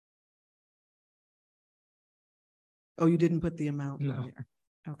 oh, you didn't put the amount no. on there.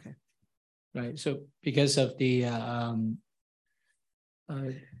 Okay. Right. So because of the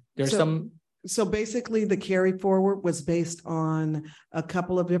there's some. So basically the carry forward was based on a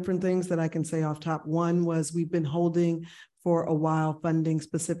couple of different things that I can say off top. One was we've been holding for a while funding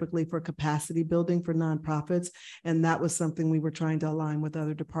specifically for capacity building for nonprofits. And that was something we were trying to align with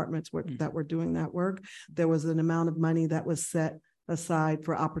other departments that were doing that work. There was an amount of money that was set aside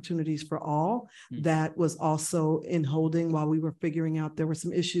for opportunities for all that was also in holding while we were figuring out there were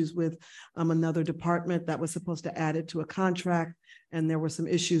some issues with another department that was supposed to add it to a contract. And there were some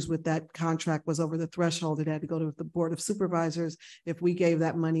issues with that contract was over the threshold. It had to go to the Board of Supervisors. If we gave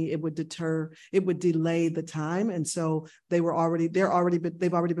that money, it would delay the time. And so they've already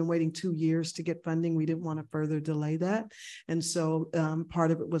been waiting 2 years to get funding. We didn't want to further delay that. And so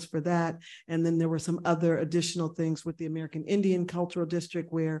part of it was for that. And then there were some other additional things with the American Indian Cultural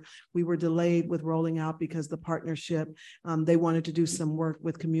District where we were delayed with rolling out because the partnership, they wanted to do some work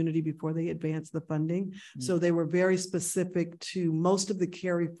with community before they advanced the funding. So they were very specific to most of the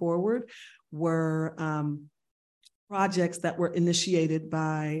carry forward were projects that were initiated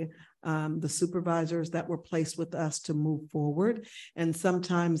by the supervisors that were placed with us to move forward. And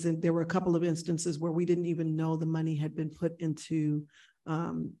sometimes there were a couple of instances where we didn't even know the money had been put into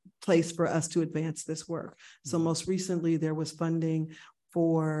place for us to advance this work. So most recently there was funding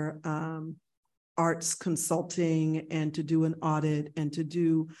for arts consulting and to do an audit and to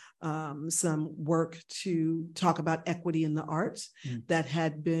do some work to talk about equity in the arts that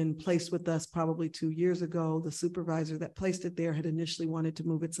had been placed with us probably 2 years ago. The supervisor that placed it there had initially wanted to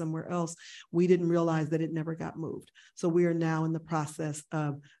move it somewhere else. We didn't realize that it never got moved. So we are now in the process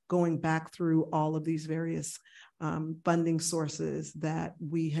of going back through all of these various funding sources that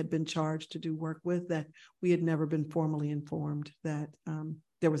we had been charged to do work with that we had never been formally informed that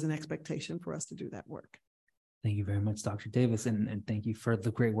there was an expectation for us to do that work. Thank you very much, Dr. Davis, and thank you for the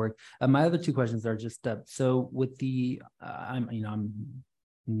great work. My other 2 questions are just so with the I'm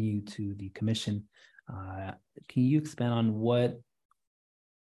new to the commission. Can you expand on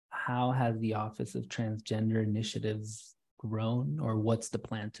how has the Office of Transgender Initiatives grown, or what's the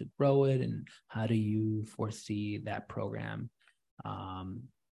plan to grow it, and how do you foresee that program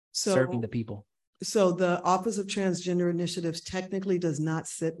serving the people? So the Office of Transgender Initiatives technically does not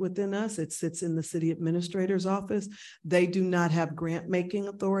sit within us. It sits in the city administrator's office. They do not have grant making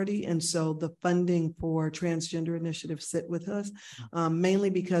authority. And so the funding for transgender initiatives sit with us, mainly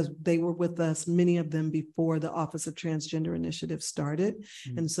because they were with us, many of them before the Office of Transgender Initiatives started.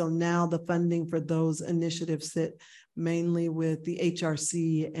 And so now the funding for those initiatives sit mainly with the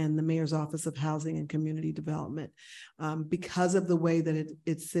HRC and the Mayor's Office of Housing and Community Development. Because of the way that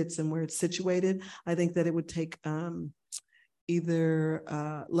it sits and where it's situated, I think that it would take either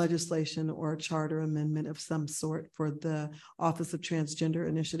legislation or a charter amendment of some sort for the Office of Transgender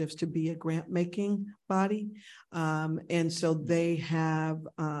Initiatives to be a grant-making body. And so they have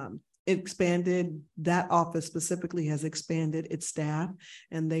expanded, that office specifically has expanded its staff,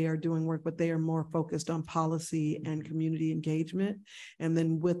 and they are doing work, but they are more focused on policy and community engagement. And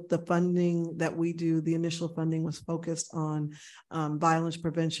then with the funding that we do, the initial funding was focused on violence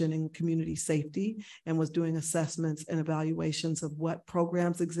prevention and community safety, and was doing assessments and evaluations of what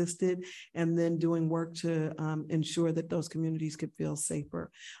programs existed, and then doing work to ensure that those communities could feel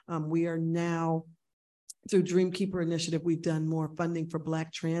safer. We are now, through Dreamkeeper Initiative, we've done more funding for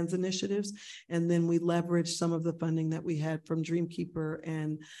Black trans initiatives. And then we leveraged some of the funding that we had from Dreamkeeper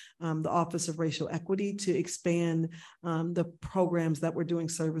and the Office of Racial Equity to expand the programs that we're doing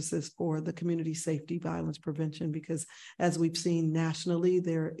services for the community safety, violence prevention, because as we've seen nationally,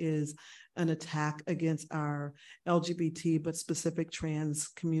 there is an attack against our LGBT, but specific trans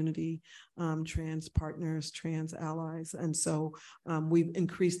community, trans partners, trans allies. And so we've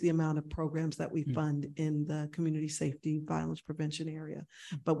increased the amount of programs that we fund in the community safety, violence prevention area.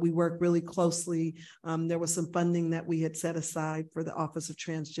 But we work really closely. There was some funding that we had set aside for the Office of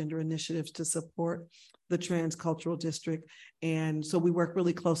Transgender Initiatives to support the Transcultural District. And so we work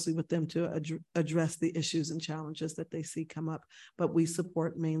really closely with them to address the issues and challenges that they see come up. But we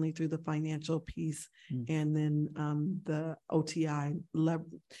support mainly through the financial piece. And then the OTI,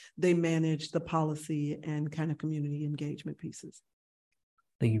 they manage the policy and kind of community engagement pieces.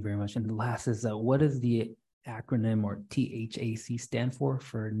 Thank you very much. And the last is, what does the acronym or THAC stand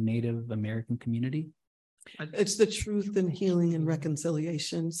for Native American Community? It's the Truth and Healing and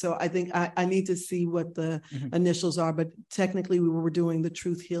Reconciliation. So I think I need to see what the initials are, but technically we were doing the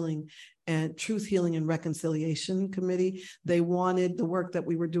Truth Healing and Reconciliation Committee. They wanted the work that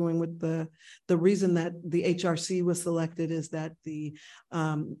we were doing with the reason that the HRC was selected is that the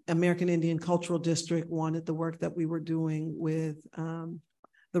American Indian Cultural District wanted the work that we were doing with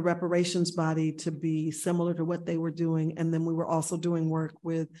the reparations body to be similar to what they were doing. And then we were also doing work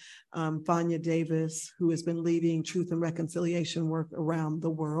with Fania Davis, who has been leading truth and reconciliation work around the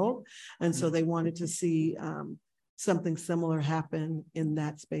world. And so they wanted to see something similar happen in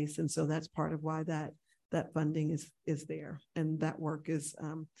that space. And so that's part of why that funding is there. And that work is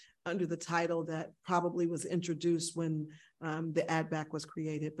under the title that probably was introduced when the ADBAC was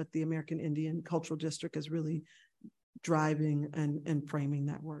created, but the American Indian Cultural District is really driving and framing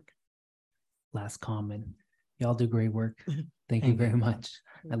that work. Last comment. Y'all do great work. Thank you very much.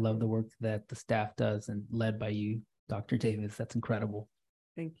 I love the work that the staff does and led by you, Dr. Davis. That's incredible.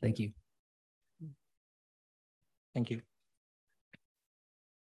 Thank you. Thank you. Thank you.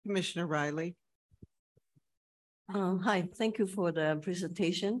 Commissioner Riley. Hi, thank you for the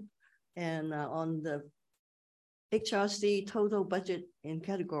presentation. And on the HRC total budget in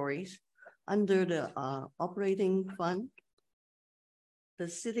categories, under the operating fund, the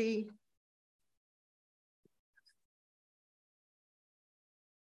city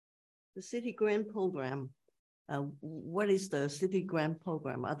grant program, what is the city grant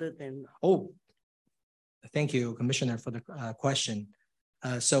program other than? Oh, thank you, Commissioner, for the question.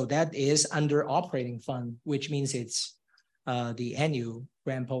 So that is under operating fund, which means it's the annual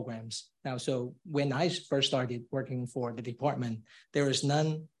grant programs. Now, so when I first started working for the department, there is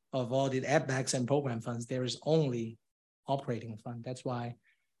none of all the ADBACs and program funds. There is only operating fund. That's why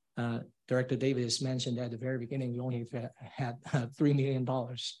Director Davis mentioned at the very beginning, we only had $3 million.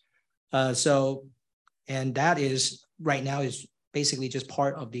 And that is right now is basically just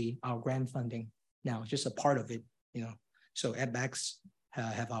part of our grant funding now, just a part of it, So ADBACs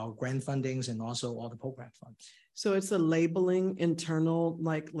have our grant fundings and also all the program funds. So it's a labeling, internal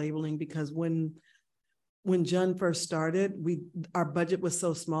labeling, because when John first started, our budget was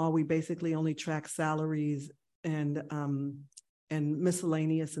so small, we basically only track salaries and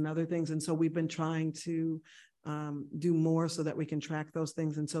miscellaneous and other things. And so we've been trying to do more so that we can track those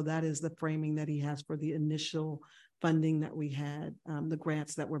things. And so that is the framing that he has for the initial funding that we had, the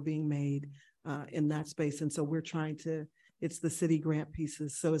grants that were being made in that space. And so we're trying to, it's the city grant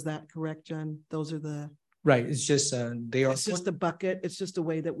pieces. So is that correct, John? Those are the Right, it's just, they are. It's just a bucket. It's just a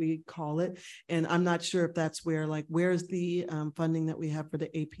way that we call it. And I'm not sure if that's where, like, where's the funding that we have for the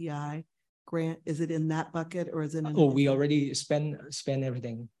API grant? Is it in that bucket or is it? In Oh, we already spend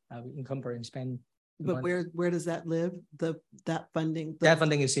everything, we encumber and spend. But where does that live? That funding? That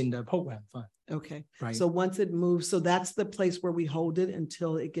funding is in the program fund. Okay. Right. So once it moves, so that's the place where we hold it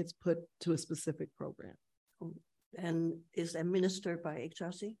until it gets put to a specific program. And is administered by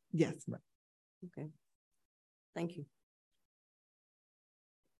HRC? Yes. Right. Okay. Thank you.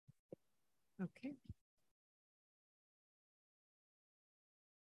 Okay.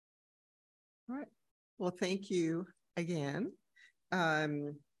 All right. Well, thank you again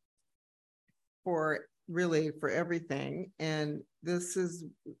for everything. And this is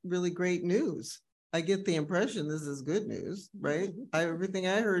really great news. I get the impression this is good news, right? Everything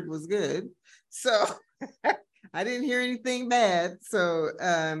I heard was good. So I didn't hear anything bad. So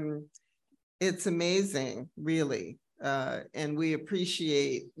it's amazing, really. And we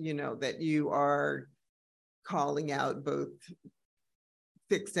appreciate, that you are calling out both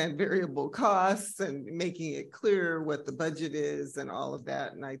fixed and variable costs and making it clear what the budget is and all of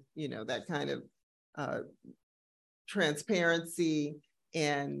that. And that kind of transparency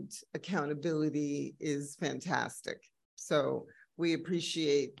and accountability is fantastic. So we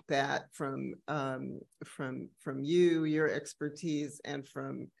appreciate that from you, your expertise, and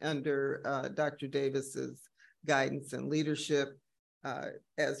from under Dr. Davis's guidance and leadership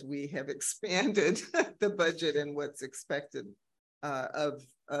as we have expanded the budget and what's expected of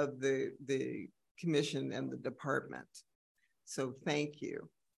the commission and the department. So thank you.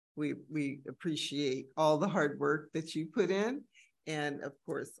 We appreciate all the hard work that you put in, and of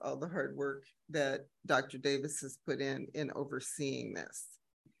course, all the hard work that Dr. Davis has put in overseeing this.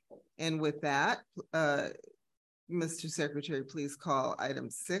 And with that, Mr. Secretary, please call item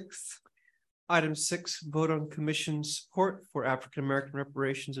 6. Item 6, vote on commission support for African American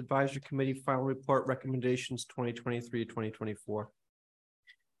Reparations Advisory Committee Final Report Recommendations 2023-2024.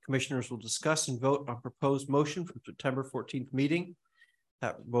 Commissioners will discuss and vote on proposed motion from September 14th meeting.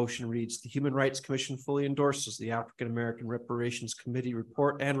 That motion reads, the Human Rights Commission fully endorses the African American Reparations Committee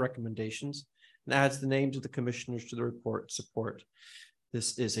report and recommendations and adds the names of the commissioners to the report support.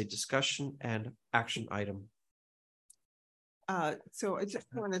 This is a discussion and action item. So I just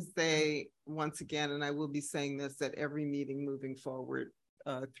want to say once again, and I will be saying this at every meeting moving forward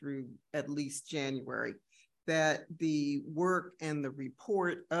through at least January, that the work and the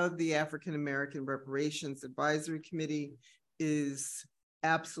report of the African American Reparations Advisory Committee is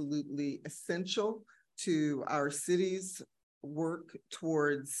absolutely essential to our city's work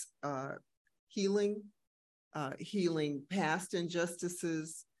towards healing past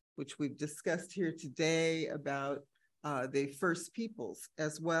injustices, which we've discussed here today about the First Peoples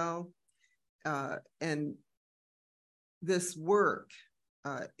as well. And this work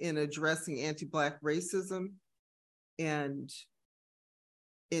in addressing anti-Black racism and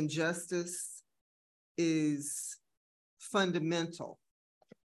injustice is fundamental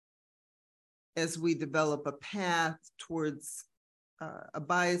as we develop a path towards a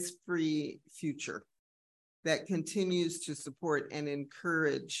bias-free future that continues to support and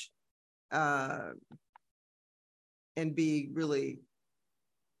encourage and be really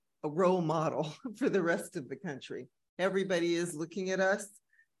a role model for the rest of the country. Everybody is looking at us.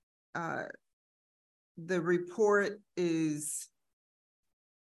 The report is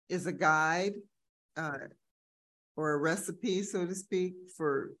a guide or a recipe, so to speak,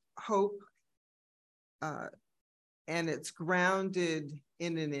 for hope. And it's grounded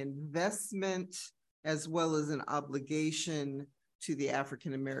in an investment as well as an obligation to the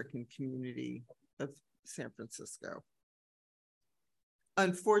African American community of San Francisco.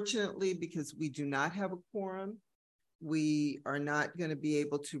 Unfortunately, because we do not have a quorum, we are not going to be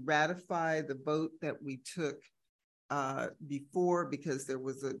able to ratify the vote that we took before, because there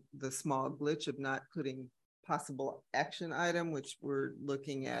was the small glitch of not putting possible action item, which we're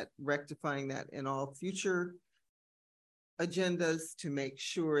looking at rectifying that in all future agendas to make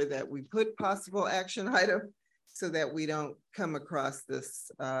sure that we put possible action item so that we don't come across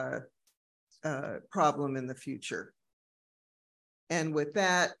this problem in the future. And with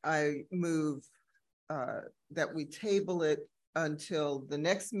that, I move that we table it until the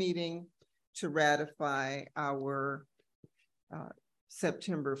next meeting to ratify our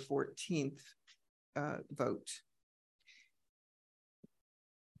September 14th vote.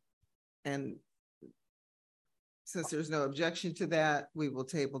 And since there's no objection to that, we will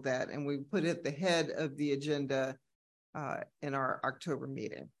table that, and we put it at the head of the agenda in our October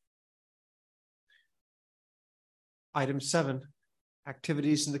meeting. Item 7,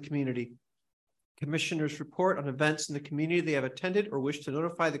 activities in the community. Commissioners report on events in the community they have attended or wish to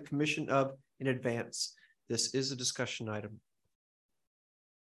notify the commission of in advance. This is a discussion item.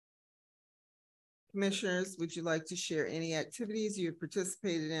 Commissioners, would you like to share any activities you've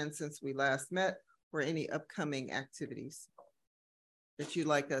participated in since we last met, or any upcoming activities that you'd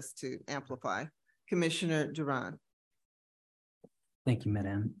like us to amplify? Commissioner Duran. Thank you,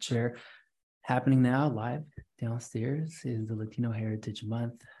 Madam Chair. Happening now live downstairs is the Latino Heritage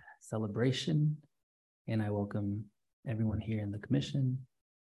Month celebration. And I welcome everyone here in the commission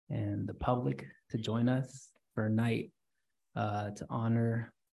and the public to join us for a night to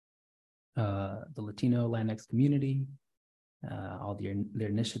honor the Latino Latinx community, all their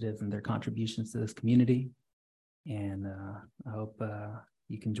initiatives and their contributions to this community. And I hope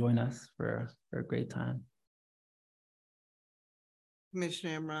you can join us for a great time.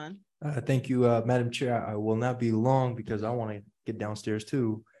 Commissioner Imran. Thank you, Madam Chair. I will not be long because I want to get downstairs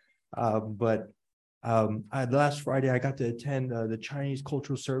too. Last Friday, I got to attend the Chinese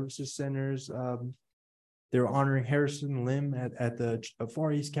Cultural Services Centers. They were honoring Harrison Lim at the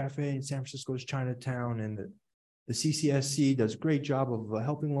Far East Cafe in San Francisco's Chinatown, and the CCSC does a great job of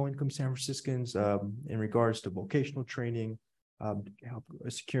helping low-income San Franciscans in regards to vocational training, help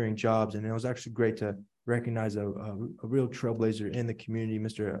securing jobs. And it was actually great to recognize a real trailblazer in the community.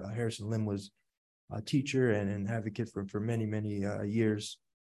 Mr. Harrison Lim was a teacher and an advocate for many, many years.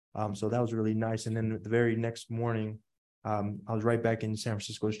 So that was really nice. And then the very next morning, I was right back in San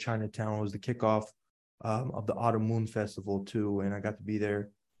Francisco's Chinatown. It was the kickoff of the Autumn Moon Festival too. And I got to be there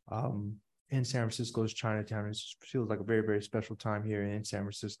in San Francisco's Chinatown. It feels like a very, very special time here in San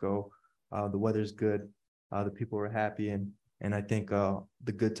Francisco. The weather's good. The people are happy. And I think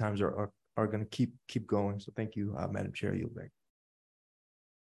the good times are going to keep going. So thank you, Madam Chair. You'll be.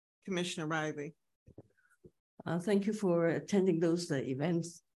 Commissioner Riley. Thank you for attending those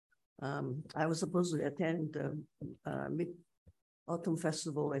events. I was supposed to attend the Mid-Autumn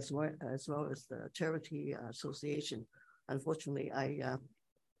Festival as well as the Charity Association. Unfortunately, I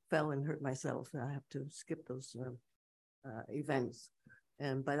fell and hurt myself. I have to skip those events.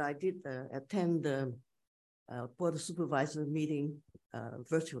 But I did attend the Board of Supervisors meeting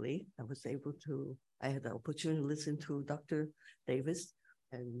virtually. I had the opportunity to listen to Dr. Davis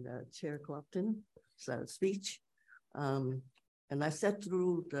and Chair Clopton's speech. And I sat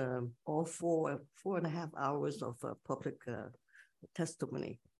through all 4.5 hours of public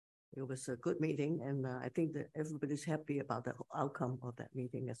testimony. It was a good meeting, and I think that everybody's happy about the outcome of that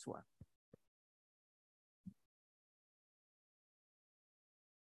meeting as well.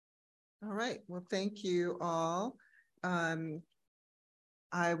 All right, well, thank you all.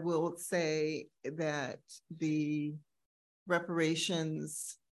 I will say that the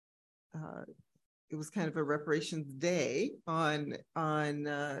reparations, it was kind of a reparations day on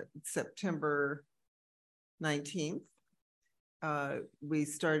September 19th. We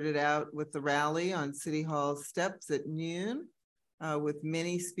started out with the rally on City Hall steps at noon with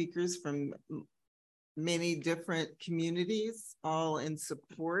many speakers from many different communities, all in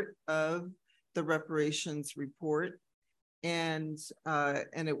support of the reparations report. And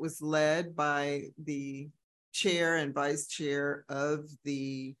it was led by the chair and vice chair of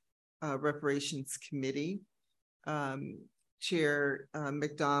the Reparations Committee, Chair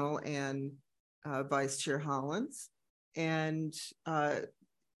McDonald and Vice Chair Hollins. And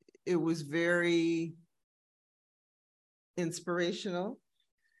it was very inspirational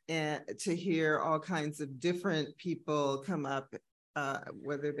and to hear all kinds of different people come up,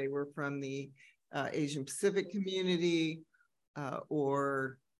 whether they were from the Asian Pacific community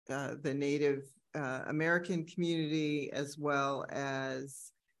or the Native American community, as well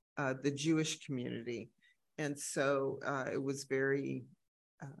as the Jewish community. And so it was very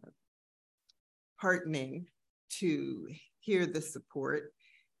heartening to hear the support.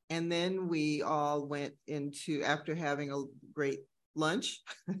 And then we all went into, after having a great lunch,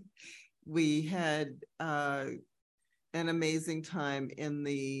 we had an amazing time in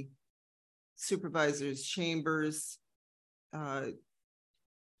the supervisors' chambers,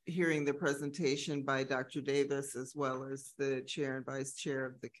 hearing the presentation by Dr. Davis, as well as the chair and vice chair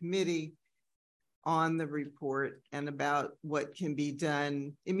of the committee on the report and about what can be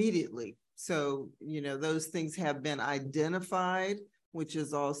done immediately. So, you know, those things have been identified, which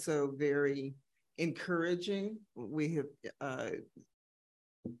is also very encouraging. We have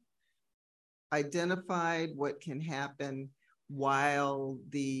identified what can happen while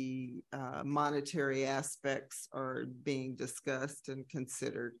the monetary aspects are being discussed and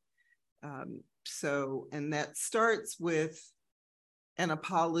considered. And that starts with an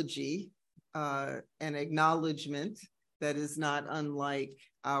apology, an acknowledgement that is not unlike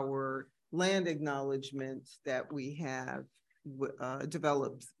our land acknowledgement that we have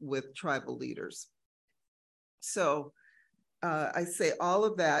developed with tribal leaders. So I say all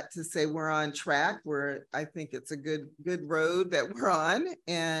of that to say we're on track. I think it's a good road that we're on,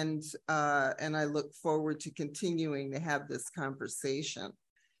 and I look forward to continuing to have this conversation.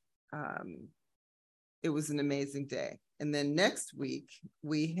 It was an amazing day. And then next week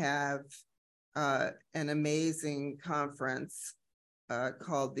we have an amazing conference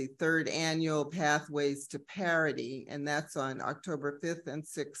called the 3rd Annual Pathways to Parity, and that's on October 5th and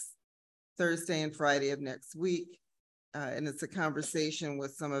 6th, Thursday and Friday of next week. And it's a conversation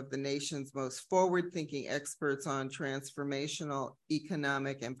with some of the nation's most forward-thinking experts on transformational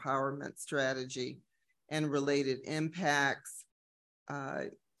economic empowerment strategy and related impacts.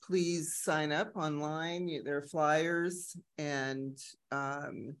 Please sign up online. There are flyers, and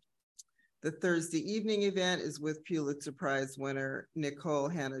the Thursday evening event is with Pulitzer Prize winner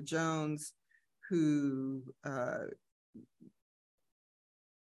Nikole Hannah-Jones, who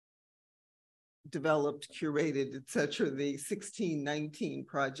developed, curated, etc., the 1619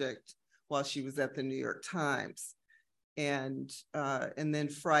 Project while she was at the New York Times. And then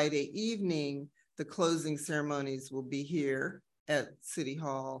Friday evening, the closing ceremonies will be here at City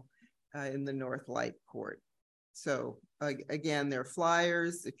Hall in the North Light Court. So again, there are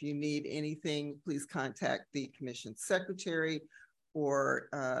flyers. If you need anything, please contact the commission secretary or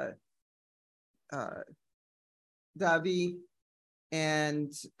Davi.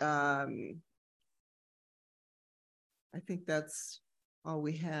 And I think that's all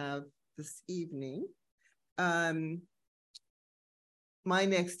we have this evening. My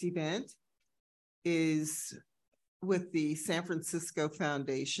next event is with the San Francisco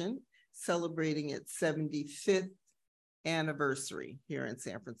Foundation, celebrating its 75th anniversary here in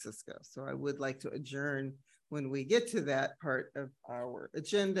San Francisco. So I would like to adjourn when we get to that part of our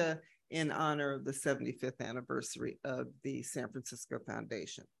agenda in honor of the 75th anniversary of the San Francisco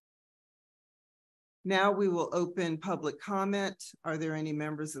Foundation. Now we will open public comment. Are there any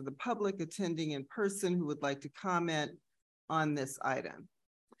members of the public attending in person who would like to comment on this item?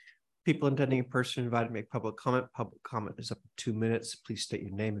 People attending in person invited to make public comment. Public comment is up to 2 minutes. Please state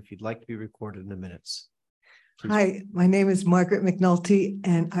your name if you'd like to be recorded in the minutes. Please. Hi, my name is Margaret McNulty,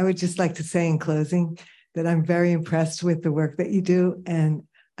 and I would just like to say in closing that I'm very impressed with the work that you do, and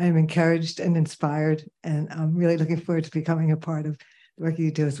I'm encouraged and inspired, and I'm really looking forward to becoming a part of the work you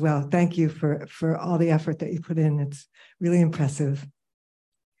do as well. Thank you for all the effort that you put in. It's really impressive.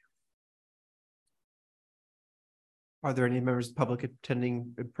 Are there any members of the public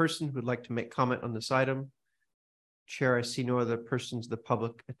attending in person who would like to make comment on this item? Chair, I see no other persons of the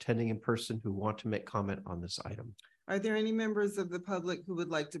public attending in person who want to make comment on this item. Are there any members of the public who would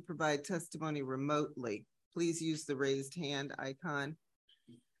like to provide testimony remotely? Please use the raised hand icon.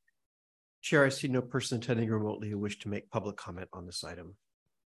 Chair, I see no person attending remotely who wish to make public comment on this item.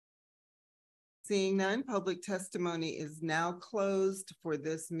 Seeing none, public testimony is now closed for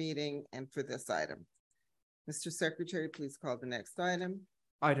this meeting and for this item. Mr. Secretary, please call the next item.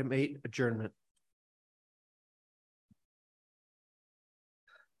 Item 8, adjournment.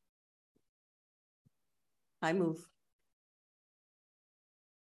 I move.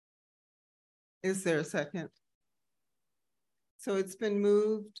 Is there a second? So it's been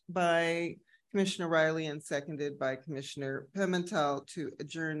moved by Commissioner Riley and seconded by Commissioner Pimentel to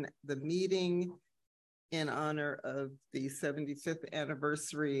adjourn the meeting in honor of the 75th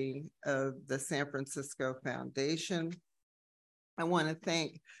anniversary of the San Francisco Foundation. I want to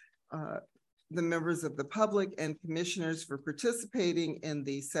thank the members of the public and commissioners for participating in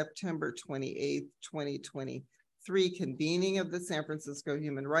the September 28th, 2023 convening of the San Francisco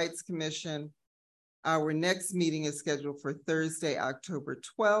Human Rights Commission. Our next meeting is scheduled for Thursday, October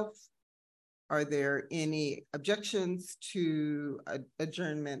 12th. Are there any objections to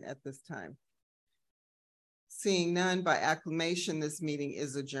adjournment at this time? Seeing none, by acclamation, this meeting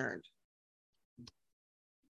is adjourned.